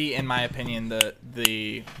 maybe in my opinion,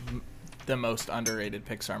 the most underrated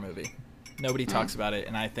Pixar movie. Nobody talks about it,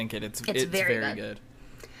 and I think it's very good.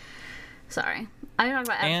 Sorry, I don't know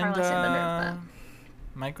about Avatar: Last Airbender,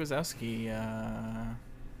 Mike Wazowski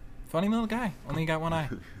Funny little guy. Only got one eye.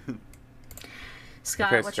 Scott,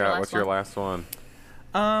 Okay, what's Scott, what's your one? last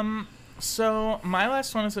one? So my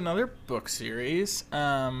last one is another book series.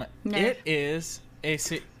 It is a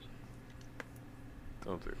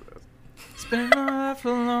Don't do this. Spend my life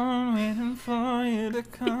alone waiting for you to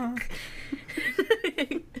come.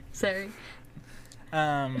 Sorry.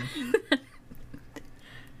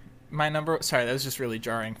 My number. Sorry, that was just really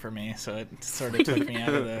jarring for me. So it sort of took me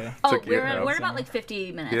out of the. Oh, Took you we're out. about like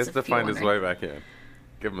 50 minutes. He has if to you find his wonder. way back in.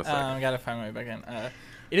 Give him a second. I gotta find my way back in.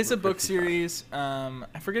 It is a book 55. series.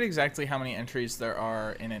 I forget exactly how many entries there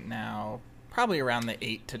are in it now. Probably around the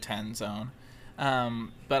 8 to 10 zone.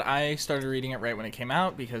 But I started reading it right when it came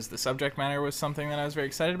out because the subject matter was something that I was very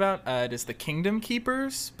excited about. It is the Kingdom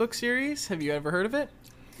Keepers book series. Have you ever heard of it?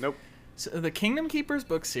 Nope. So the Kingdom Keepers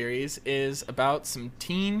book series is about some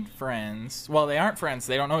teen friends. Well, they aren't friends.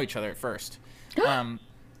 They don't know each other at first.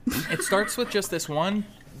 It starts with just this one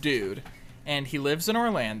dude, and he lives in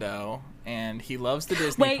Orlando, and he loves the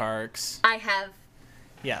Disney Wait. parks. I have.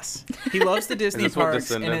 Yes. He loves the Is Disney this what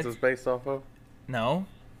parks. And Descendants is based off of? No.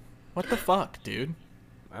 What the fuck, dude?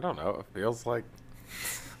 I don't know. It feels like.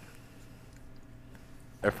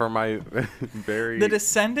 For my very. The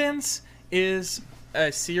Descendants is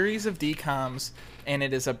a series of DCOMs, and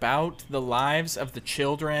it is about the lives of the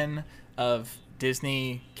children of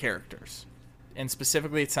Disney characters. And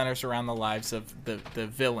specifically, it centers around the lives of the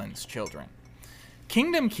villains' children.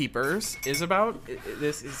 Kingdom Keepers is about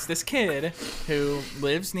this kid who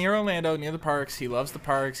lives near Orlando, near the parks. He loves the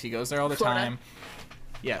parks. He goes there all the Florida. time.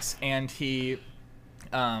 Yes, and he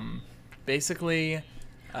basically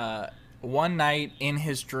one night in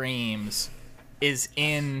his dreams is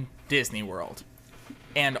in Disney World,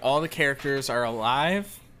 and all the characters are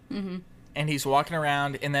alive. Mm-hmm. And he's walking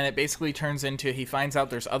around, and then it basically turns into he finds out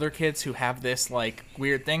there's other kids who have this like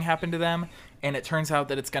weird thing happen to them, and it turns out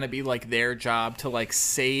that it's going to be like their job to like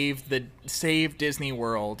save Disney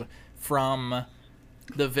World from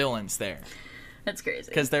the villains there, That's crazy.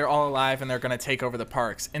 because they're all alive and they're going to take over the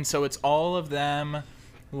parks. And so it's all of them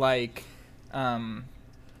like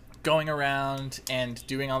going around and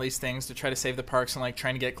doing all these things to try to save the parks and like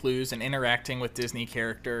trying to get clues and interacting with Disney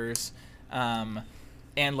characters.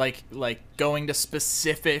 And like going to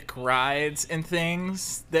specific rides and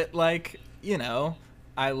things that like, you know,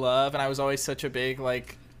 I love. And I was always such a big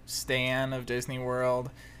like stan of Disney World.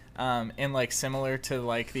 And like similar to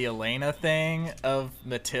like the Elena thing of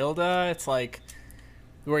Matilda, it's like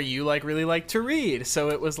where you like really like to read. So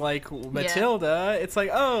it was like Matilda, it's like,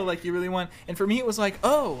 oh, like you really want. And for me it was like,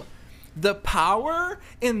 oh, the power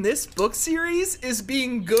in this book series is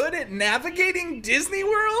being good at navigating Disney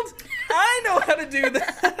World. I know how to do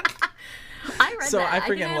that. I read So that. I I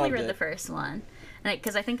think freaking I only loved read it. the first one.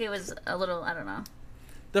 Because I think it was a little, I don't know.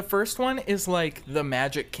 The first one is like the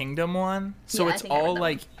Magic Kingdom one. So Yeah, I it's think I read all that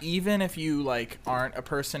like, one. even if you like aren't a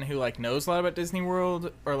person who like knows a lot about Disney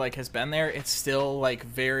World or like has been there, it's still like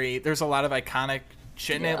very, there's a lot of iconic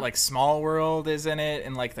shit in Yeah. it. Like Small World is in it,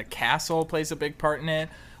 and like the castle plays a big part in it.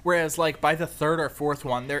 Whereas like by the third or fourth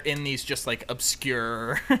one, they're in these just like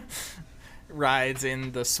obscure rides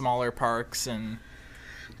in the smaller parks, and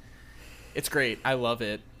it's great. I love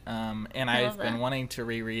it. And I I've love been that. wanting to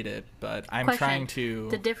reread it, but I'm Question. trying to.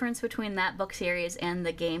 The difference between that book series and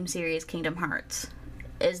the game series Kingdom Hearts.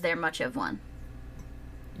 Is there much of one?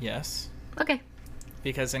 Yes. Okay.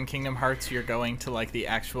 Because in Kingdom Hearts, you're going to like the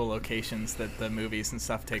actual locations that the movies and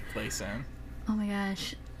stuff take place in. Oh my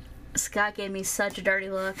gosh. Scott gave me such a dirty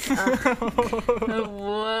look.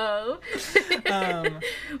 Whoa.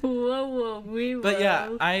 Whoa. But yeah,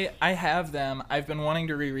 I have them. I've been wanting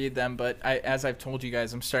to reread them, but as I've told you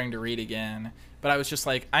guys, I'm starting to read again. But I was just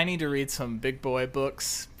like, I need to read some big boy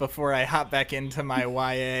books before I hop back into my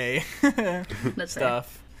YA That's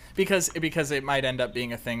stuff. Because it might end up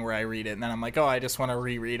being a thing where I read it, and then I'm like, oh, I just want to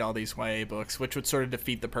reread all these YA books, which would sort of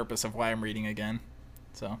defeat the purpose of why I'm reading again.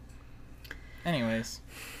 So, anyways.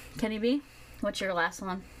 Kenny B, what's your last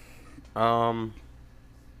one?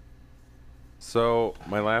 So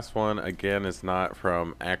my last one again is not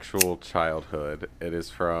from actual childhood. It is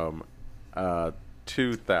from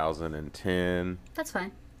 2010. That's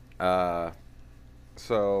fine.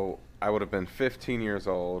 So I would have been 15 years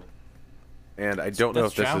old, and I don't know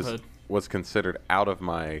That's if this childhood. was considered out of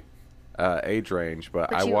my age range,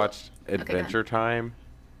 but I you- watched okay, go ahead. Adventure Time.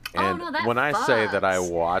 Oh, And no, that when I say that I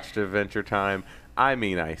fucks. watched Adventure Time, I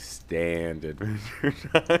mean I stand Adventure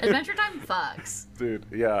Time. Adventure Time fucks. Dude,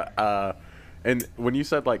 yeah. And when you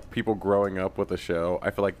said like people growing up with a show,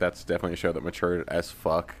 I feel like that's definitely a show that matured as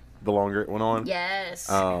fuck the longer it went on. Yes.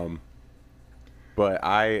 But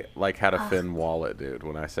I like had a thin wallet, dude,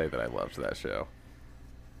 when I say that I loved that show.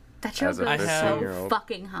 That show as a goes so 15-year-old.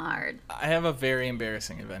 fucking hard. I have a very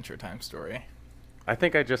embarrassing Adventure Time story. I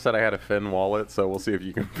think I just said I had a Finn wallet, so we'll see if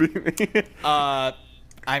you can beat me.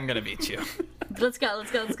 I'm gonna beat you. Let's go.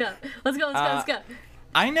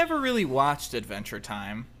 I never really watched Adventure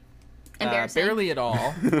Time. Embarrassing. Barely at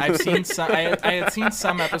all. I've seen some. I had seen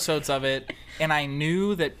some episodes of it, and I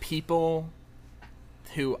knew that people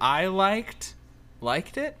who I liked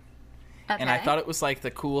it, and I Okay. thought it was like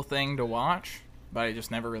the cool thing to watch, but I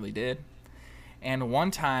just never really did. And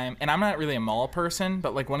one time, and I'm not really a mall person,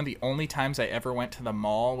 but like one of the only times I ever went to the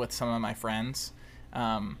mall with some of my friends,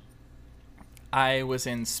 I was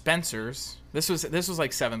in Spencer's. This was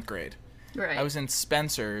like 7th grade. Right. I was in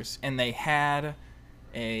Spencer's, and they had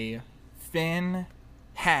a Finn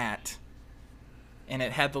hat, and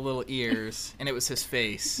it had the little ears, and it was his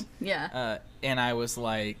face. Yeah. And I was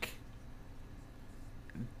like,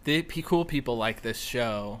 cool people like this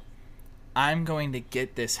show. I'm going to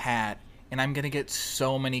get this hat, and I'm going to get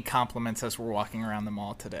so many compliments as we're walking around the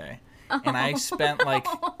mall today. And I spent like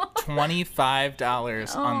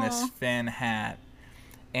 $25 on this Finn hat.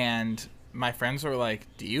 And my friends were like,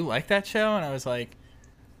 do you like that show? And I was like,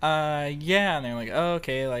 yeah. And they're like, oh,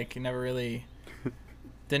 okay. Like, you never really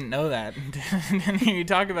didn't know that. Didn't hear you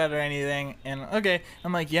talk about it or anything. And okay.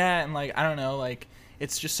 I'm like, yeah. And like, I don't know. Like,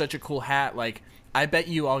 it's just such a cool hat. Like, I bet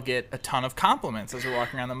you I'll get a ton of compliments as we're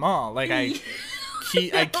walking around the mall. Like, I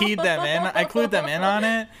keyed them in. I clued them in on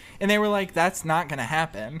it. And they were like, that's not going to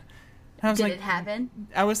happen. And I was Did like, it happen?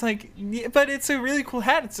 I was like, yeah, but it's a really cool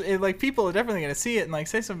hat. Like, people are definitely going to see it and, like,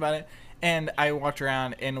 say something about it. And I walked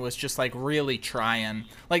around and was just, like, really trying.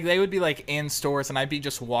 Like, they would be, like, in stores, and I'd be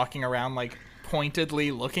just walking around, like,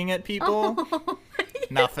 pointedly looking at people.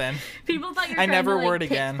 Nothing. People thought you were I trying never to, like, wore it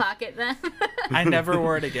again. pickpocket them. I never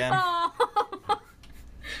wore it again. Oh.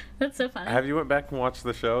 That's so funny. Have you went back and watched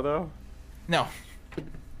the show, though? No.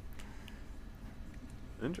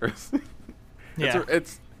 Interesting. Yeah.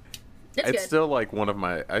 It's good. still like one of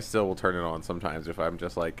my. I still will turn it on sometimes if I'm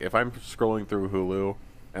just like if I'm scrolling through Hulu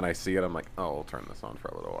and I see it, I'm like, oh, I'll turn this on for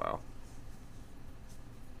a little while.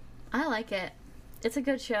 I like it. It's a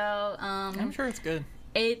good show. I'm sure it's good.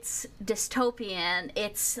 It's dystopian.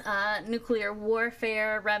 It's nuclear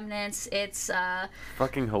warfare remnants. It's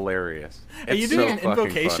Fucking hilarious. Are you It's doing so an fucking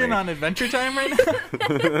invocation funny. on Adventure Time right now?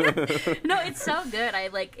 no, it's so good. I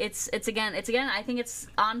like it's again. I think it's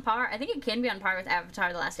on par. I think it can be on par with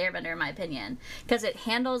Avatar: The Last Airbender in my opinion, because it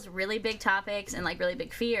handles really big topics and like really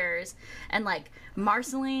big fears, and like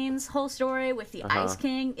Marceline's whole story with the Ice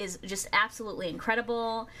King is just absolutely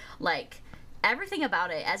incredible. Like. Everything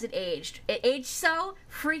about it as it aged so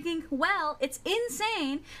freaking well. It's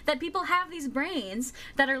insane that people have these brains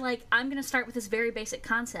that are like, I'm going to start with this very basic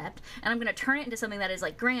concept and I'm going to turn it into something that is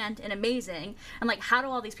like grand and amazing. And like, how do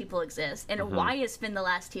all these people exist? And why is Finn the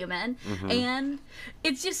last human? And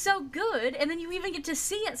it's just so good. And then you even get to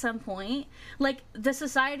see at some point, like the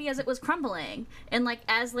society as it was crumbling and like,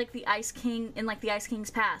 as like the Ice King in like the Ice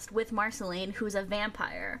King's past with Marceline, who's a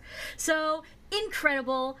vampire. So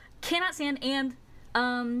incredible. Cannot stand, and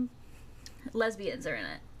lesbians are in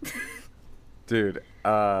it. Dude,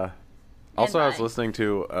 also I was bi. listening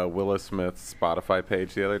to Willa Smith's Spotify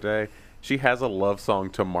page the other day. She has a love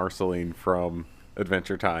song to Marceline from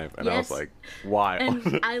Adventure Time, and I was Yes. like, wild.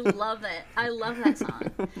 And I love it. I love that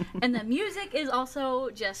song. And the music is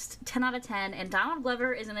also just 10 out of 10. And Donald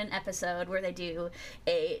Glover is in an episode where they do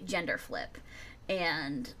a gender flip.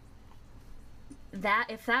 And that,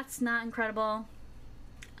 if that's not incredible,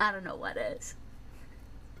 I don't know what is.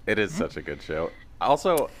 It is such a good show.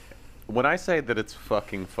 Also, when I say that it's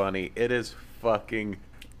fucking funny, it is fucking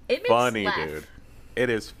It makes funny, laugh. dude. It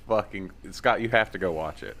is fucking... Scott, you have to go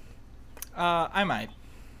watch it. I might.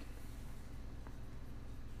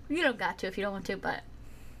 You don't got to if you don't want to, but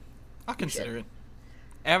I'll consider it.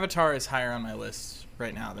 Avatar is higher on my list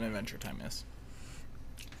right now than Adventure Time is.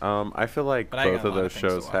 I feel like But I got both a of lot of those things to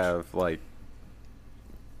shows watch. have, like,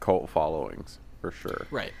 cult followings, for sure.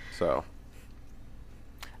 Right. So...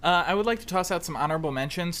 I would like to toss out some honorable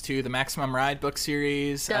mentions to the Maximum Ride book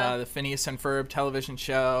series, Duh. the Phineas and Ferb television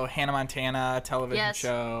show, Hannah Montana television Yes.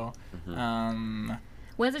 show,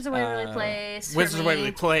 Wizards of Waverly Place. for Wizards of me.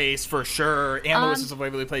 Waverly Place for sure, and the Wizards of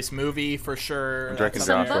Waverly Place movie for sure. Drake and That's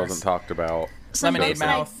Some up Josh there. books- wasn't talked about. Some Lemonade books that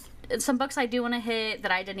I- Mouth. Some books I do want to hit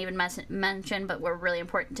that I didn't even mention, but were really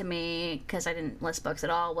important to me because I didn't list books at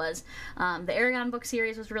all. Was the Aragon book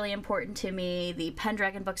series was really important to me. The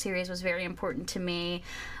Pendragon book series was very important to me.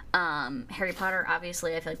 Harry Potter,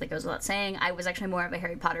 obviously, I feel like that goes without saying. I was actually more of a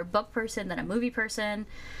Harry Potter book person than a movie person,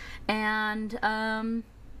 and Oh,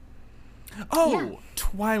 Yeah.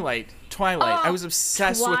 Twilight. Oh, I was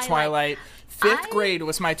obsessed with Twilight Fifth grade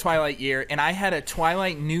was my Twilight year, and I had a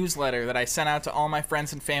Twilight newsletter that I sent out to all my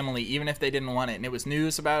friends and family, even if they didn't want it. And it was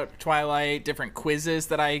news about Twilight, different quizzes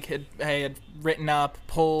that I had written up,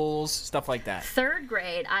 polls, stuff like that. Third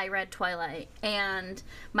grade, I read Twilight, and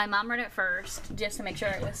my mom read it first just to make sure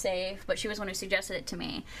it was safe, but she was the one who suggested it to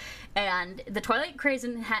me. And the Twilight craze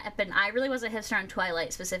happened. I really was a hipster on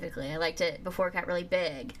Twilight specifically. I liked it before it got really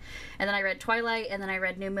big. And then I read Twilight, and then I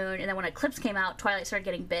read New Moon, and then when Eclipse came out, Twilight started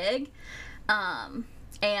getting big.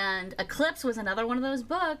 And Eclipse was another one of those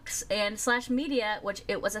books and / media, which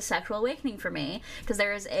it was a sexual awakening for me, because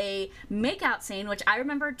there is a makeout scene, which I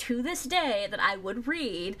remember to this day, that I would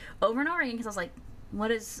read over and over again, because I was like,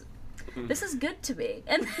 this is good to me.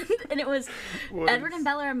 And it was Edward and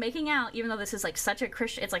Bella are making out, even though this is like such a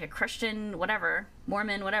Christian, it's like a Christian, whatever,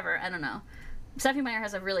 Mormon, whatever, I don't know. Stephenie Meyer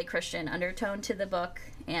has a really Christian undertone to the book,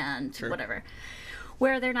 and whatever,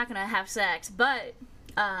 where they're not going to have sex, but,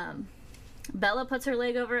 Bella puts her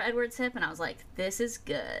leg over Edward's hip, and I was like, this is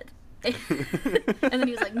good. And then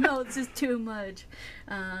he was like, no, this is too much.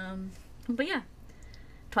 But yeah,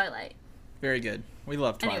 Twilight. Very good. We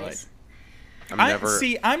love Twilight.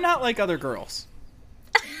 Anyways. I'm not like other girls.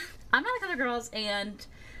 I'm not like other girls, and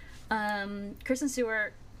Kristen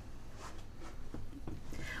Stewart,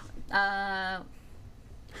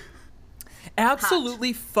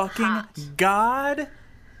 absolutely fucking Hot. God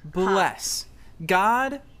bless.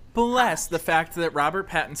 God bless the fact that Robert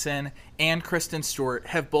Pattinson and Kristen Stewart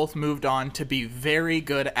have both moved on to be very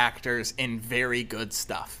good actors in very good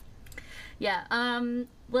stuff. Yeah, I'm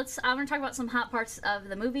going to talk about some hot parts of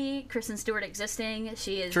the movie. Kristen Stewart existing,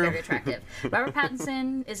 she is very attractive. Robert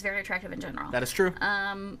Pattinson is very attractive in general. That is true.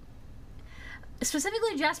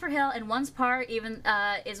 Specifically, Jasper Hale in one part even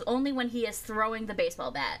is only when he is throwing the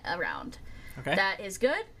baseball bat around. Okay. That is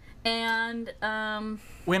good. And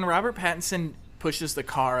when Robert Pattinson pushes the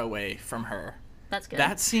car away from her, that's good.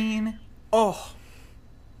 That scene, Edward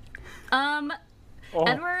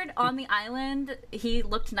on the island, he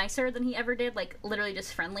looked nicer than he ever did, like literally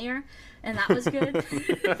just friendlier, and that was good.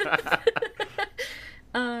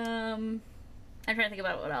 I'm trying to think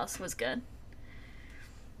about what else was good,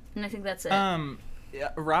 and I think that's it. Yeah,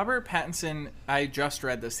 Robert Pattinson, I just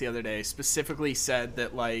read this the other day, specifically said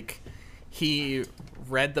that like he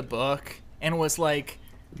read the book and was like,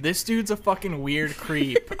 this dude's a fucking weird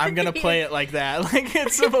creep. I'm gonna play it like that. Like,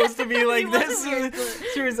 it's supposed to be like this.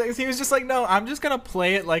 He was just like, no, I'm just gonna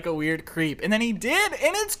play it like a weird creep. And then he did,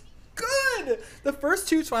 and it's good! The first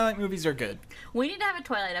two Twilight movies are good. We need to have a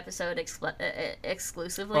Twilight episode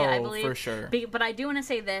exclusively, I believe. For sure. But I do want to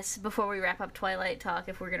say this before we wrap up Twilight talk,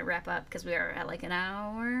 if we're gonna wrap up, because we are at like an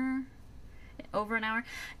hour, over an hour,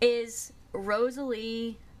 is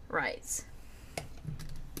Rosalie writes.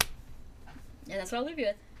 And that's what I'll leave you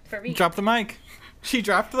with for me. Drop the mic. She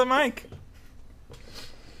dropped the mic.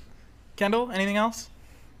 Kendall, anything else?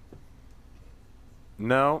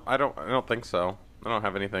 No, I don't think so. I don't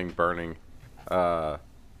have anything burning. I've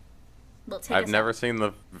never seen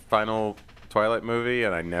the final Twilight movie,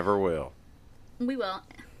 and I never will. We will.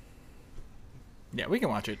 Yeah, we can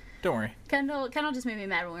watch it. Don't worry. Kendall just made me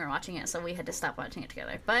mad when we were watching it, so we had to stop watching it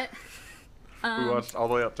together. But we watched all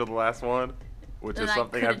the way up to the last one. Which is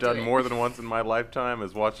something I've done more than once in my lifetime,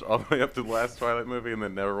 is watch all the way up to the last Twilight movie and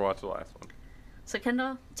then never watch the last one. So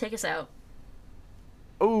Kendall, take us out.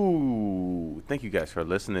 Oh, thank you guys for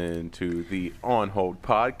listening to the On Hold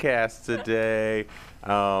podcast today.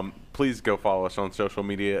 Please go follow us on social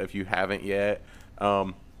media if you haven't yet.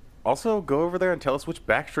 Also, go over there and tell us which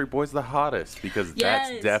Backstreet Boy's the hottest, because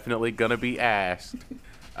that's definitely going to be asked.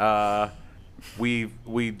 We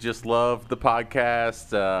just love the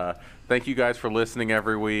podcast. Thank you guys for listening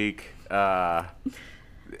every week.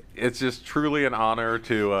 It's just truly an honor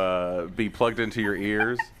to be plugged into your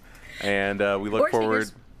ears, and we look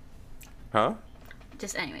forward. Huh?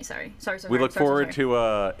 Just anyway, sorry. We look forward to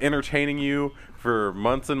entertaining you for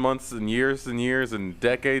months and months and years and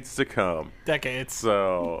decades to come. Decades.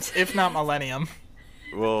 So, if not millennium.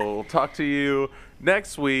 We'll talk to you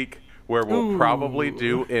next week, where we'll probably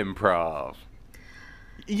do improv.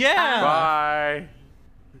 Yeah. Bye.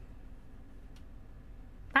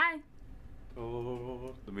 Bye.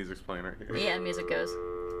 Oh, the music's playing right here. Yeah, music goes.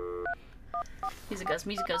 Music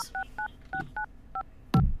goes.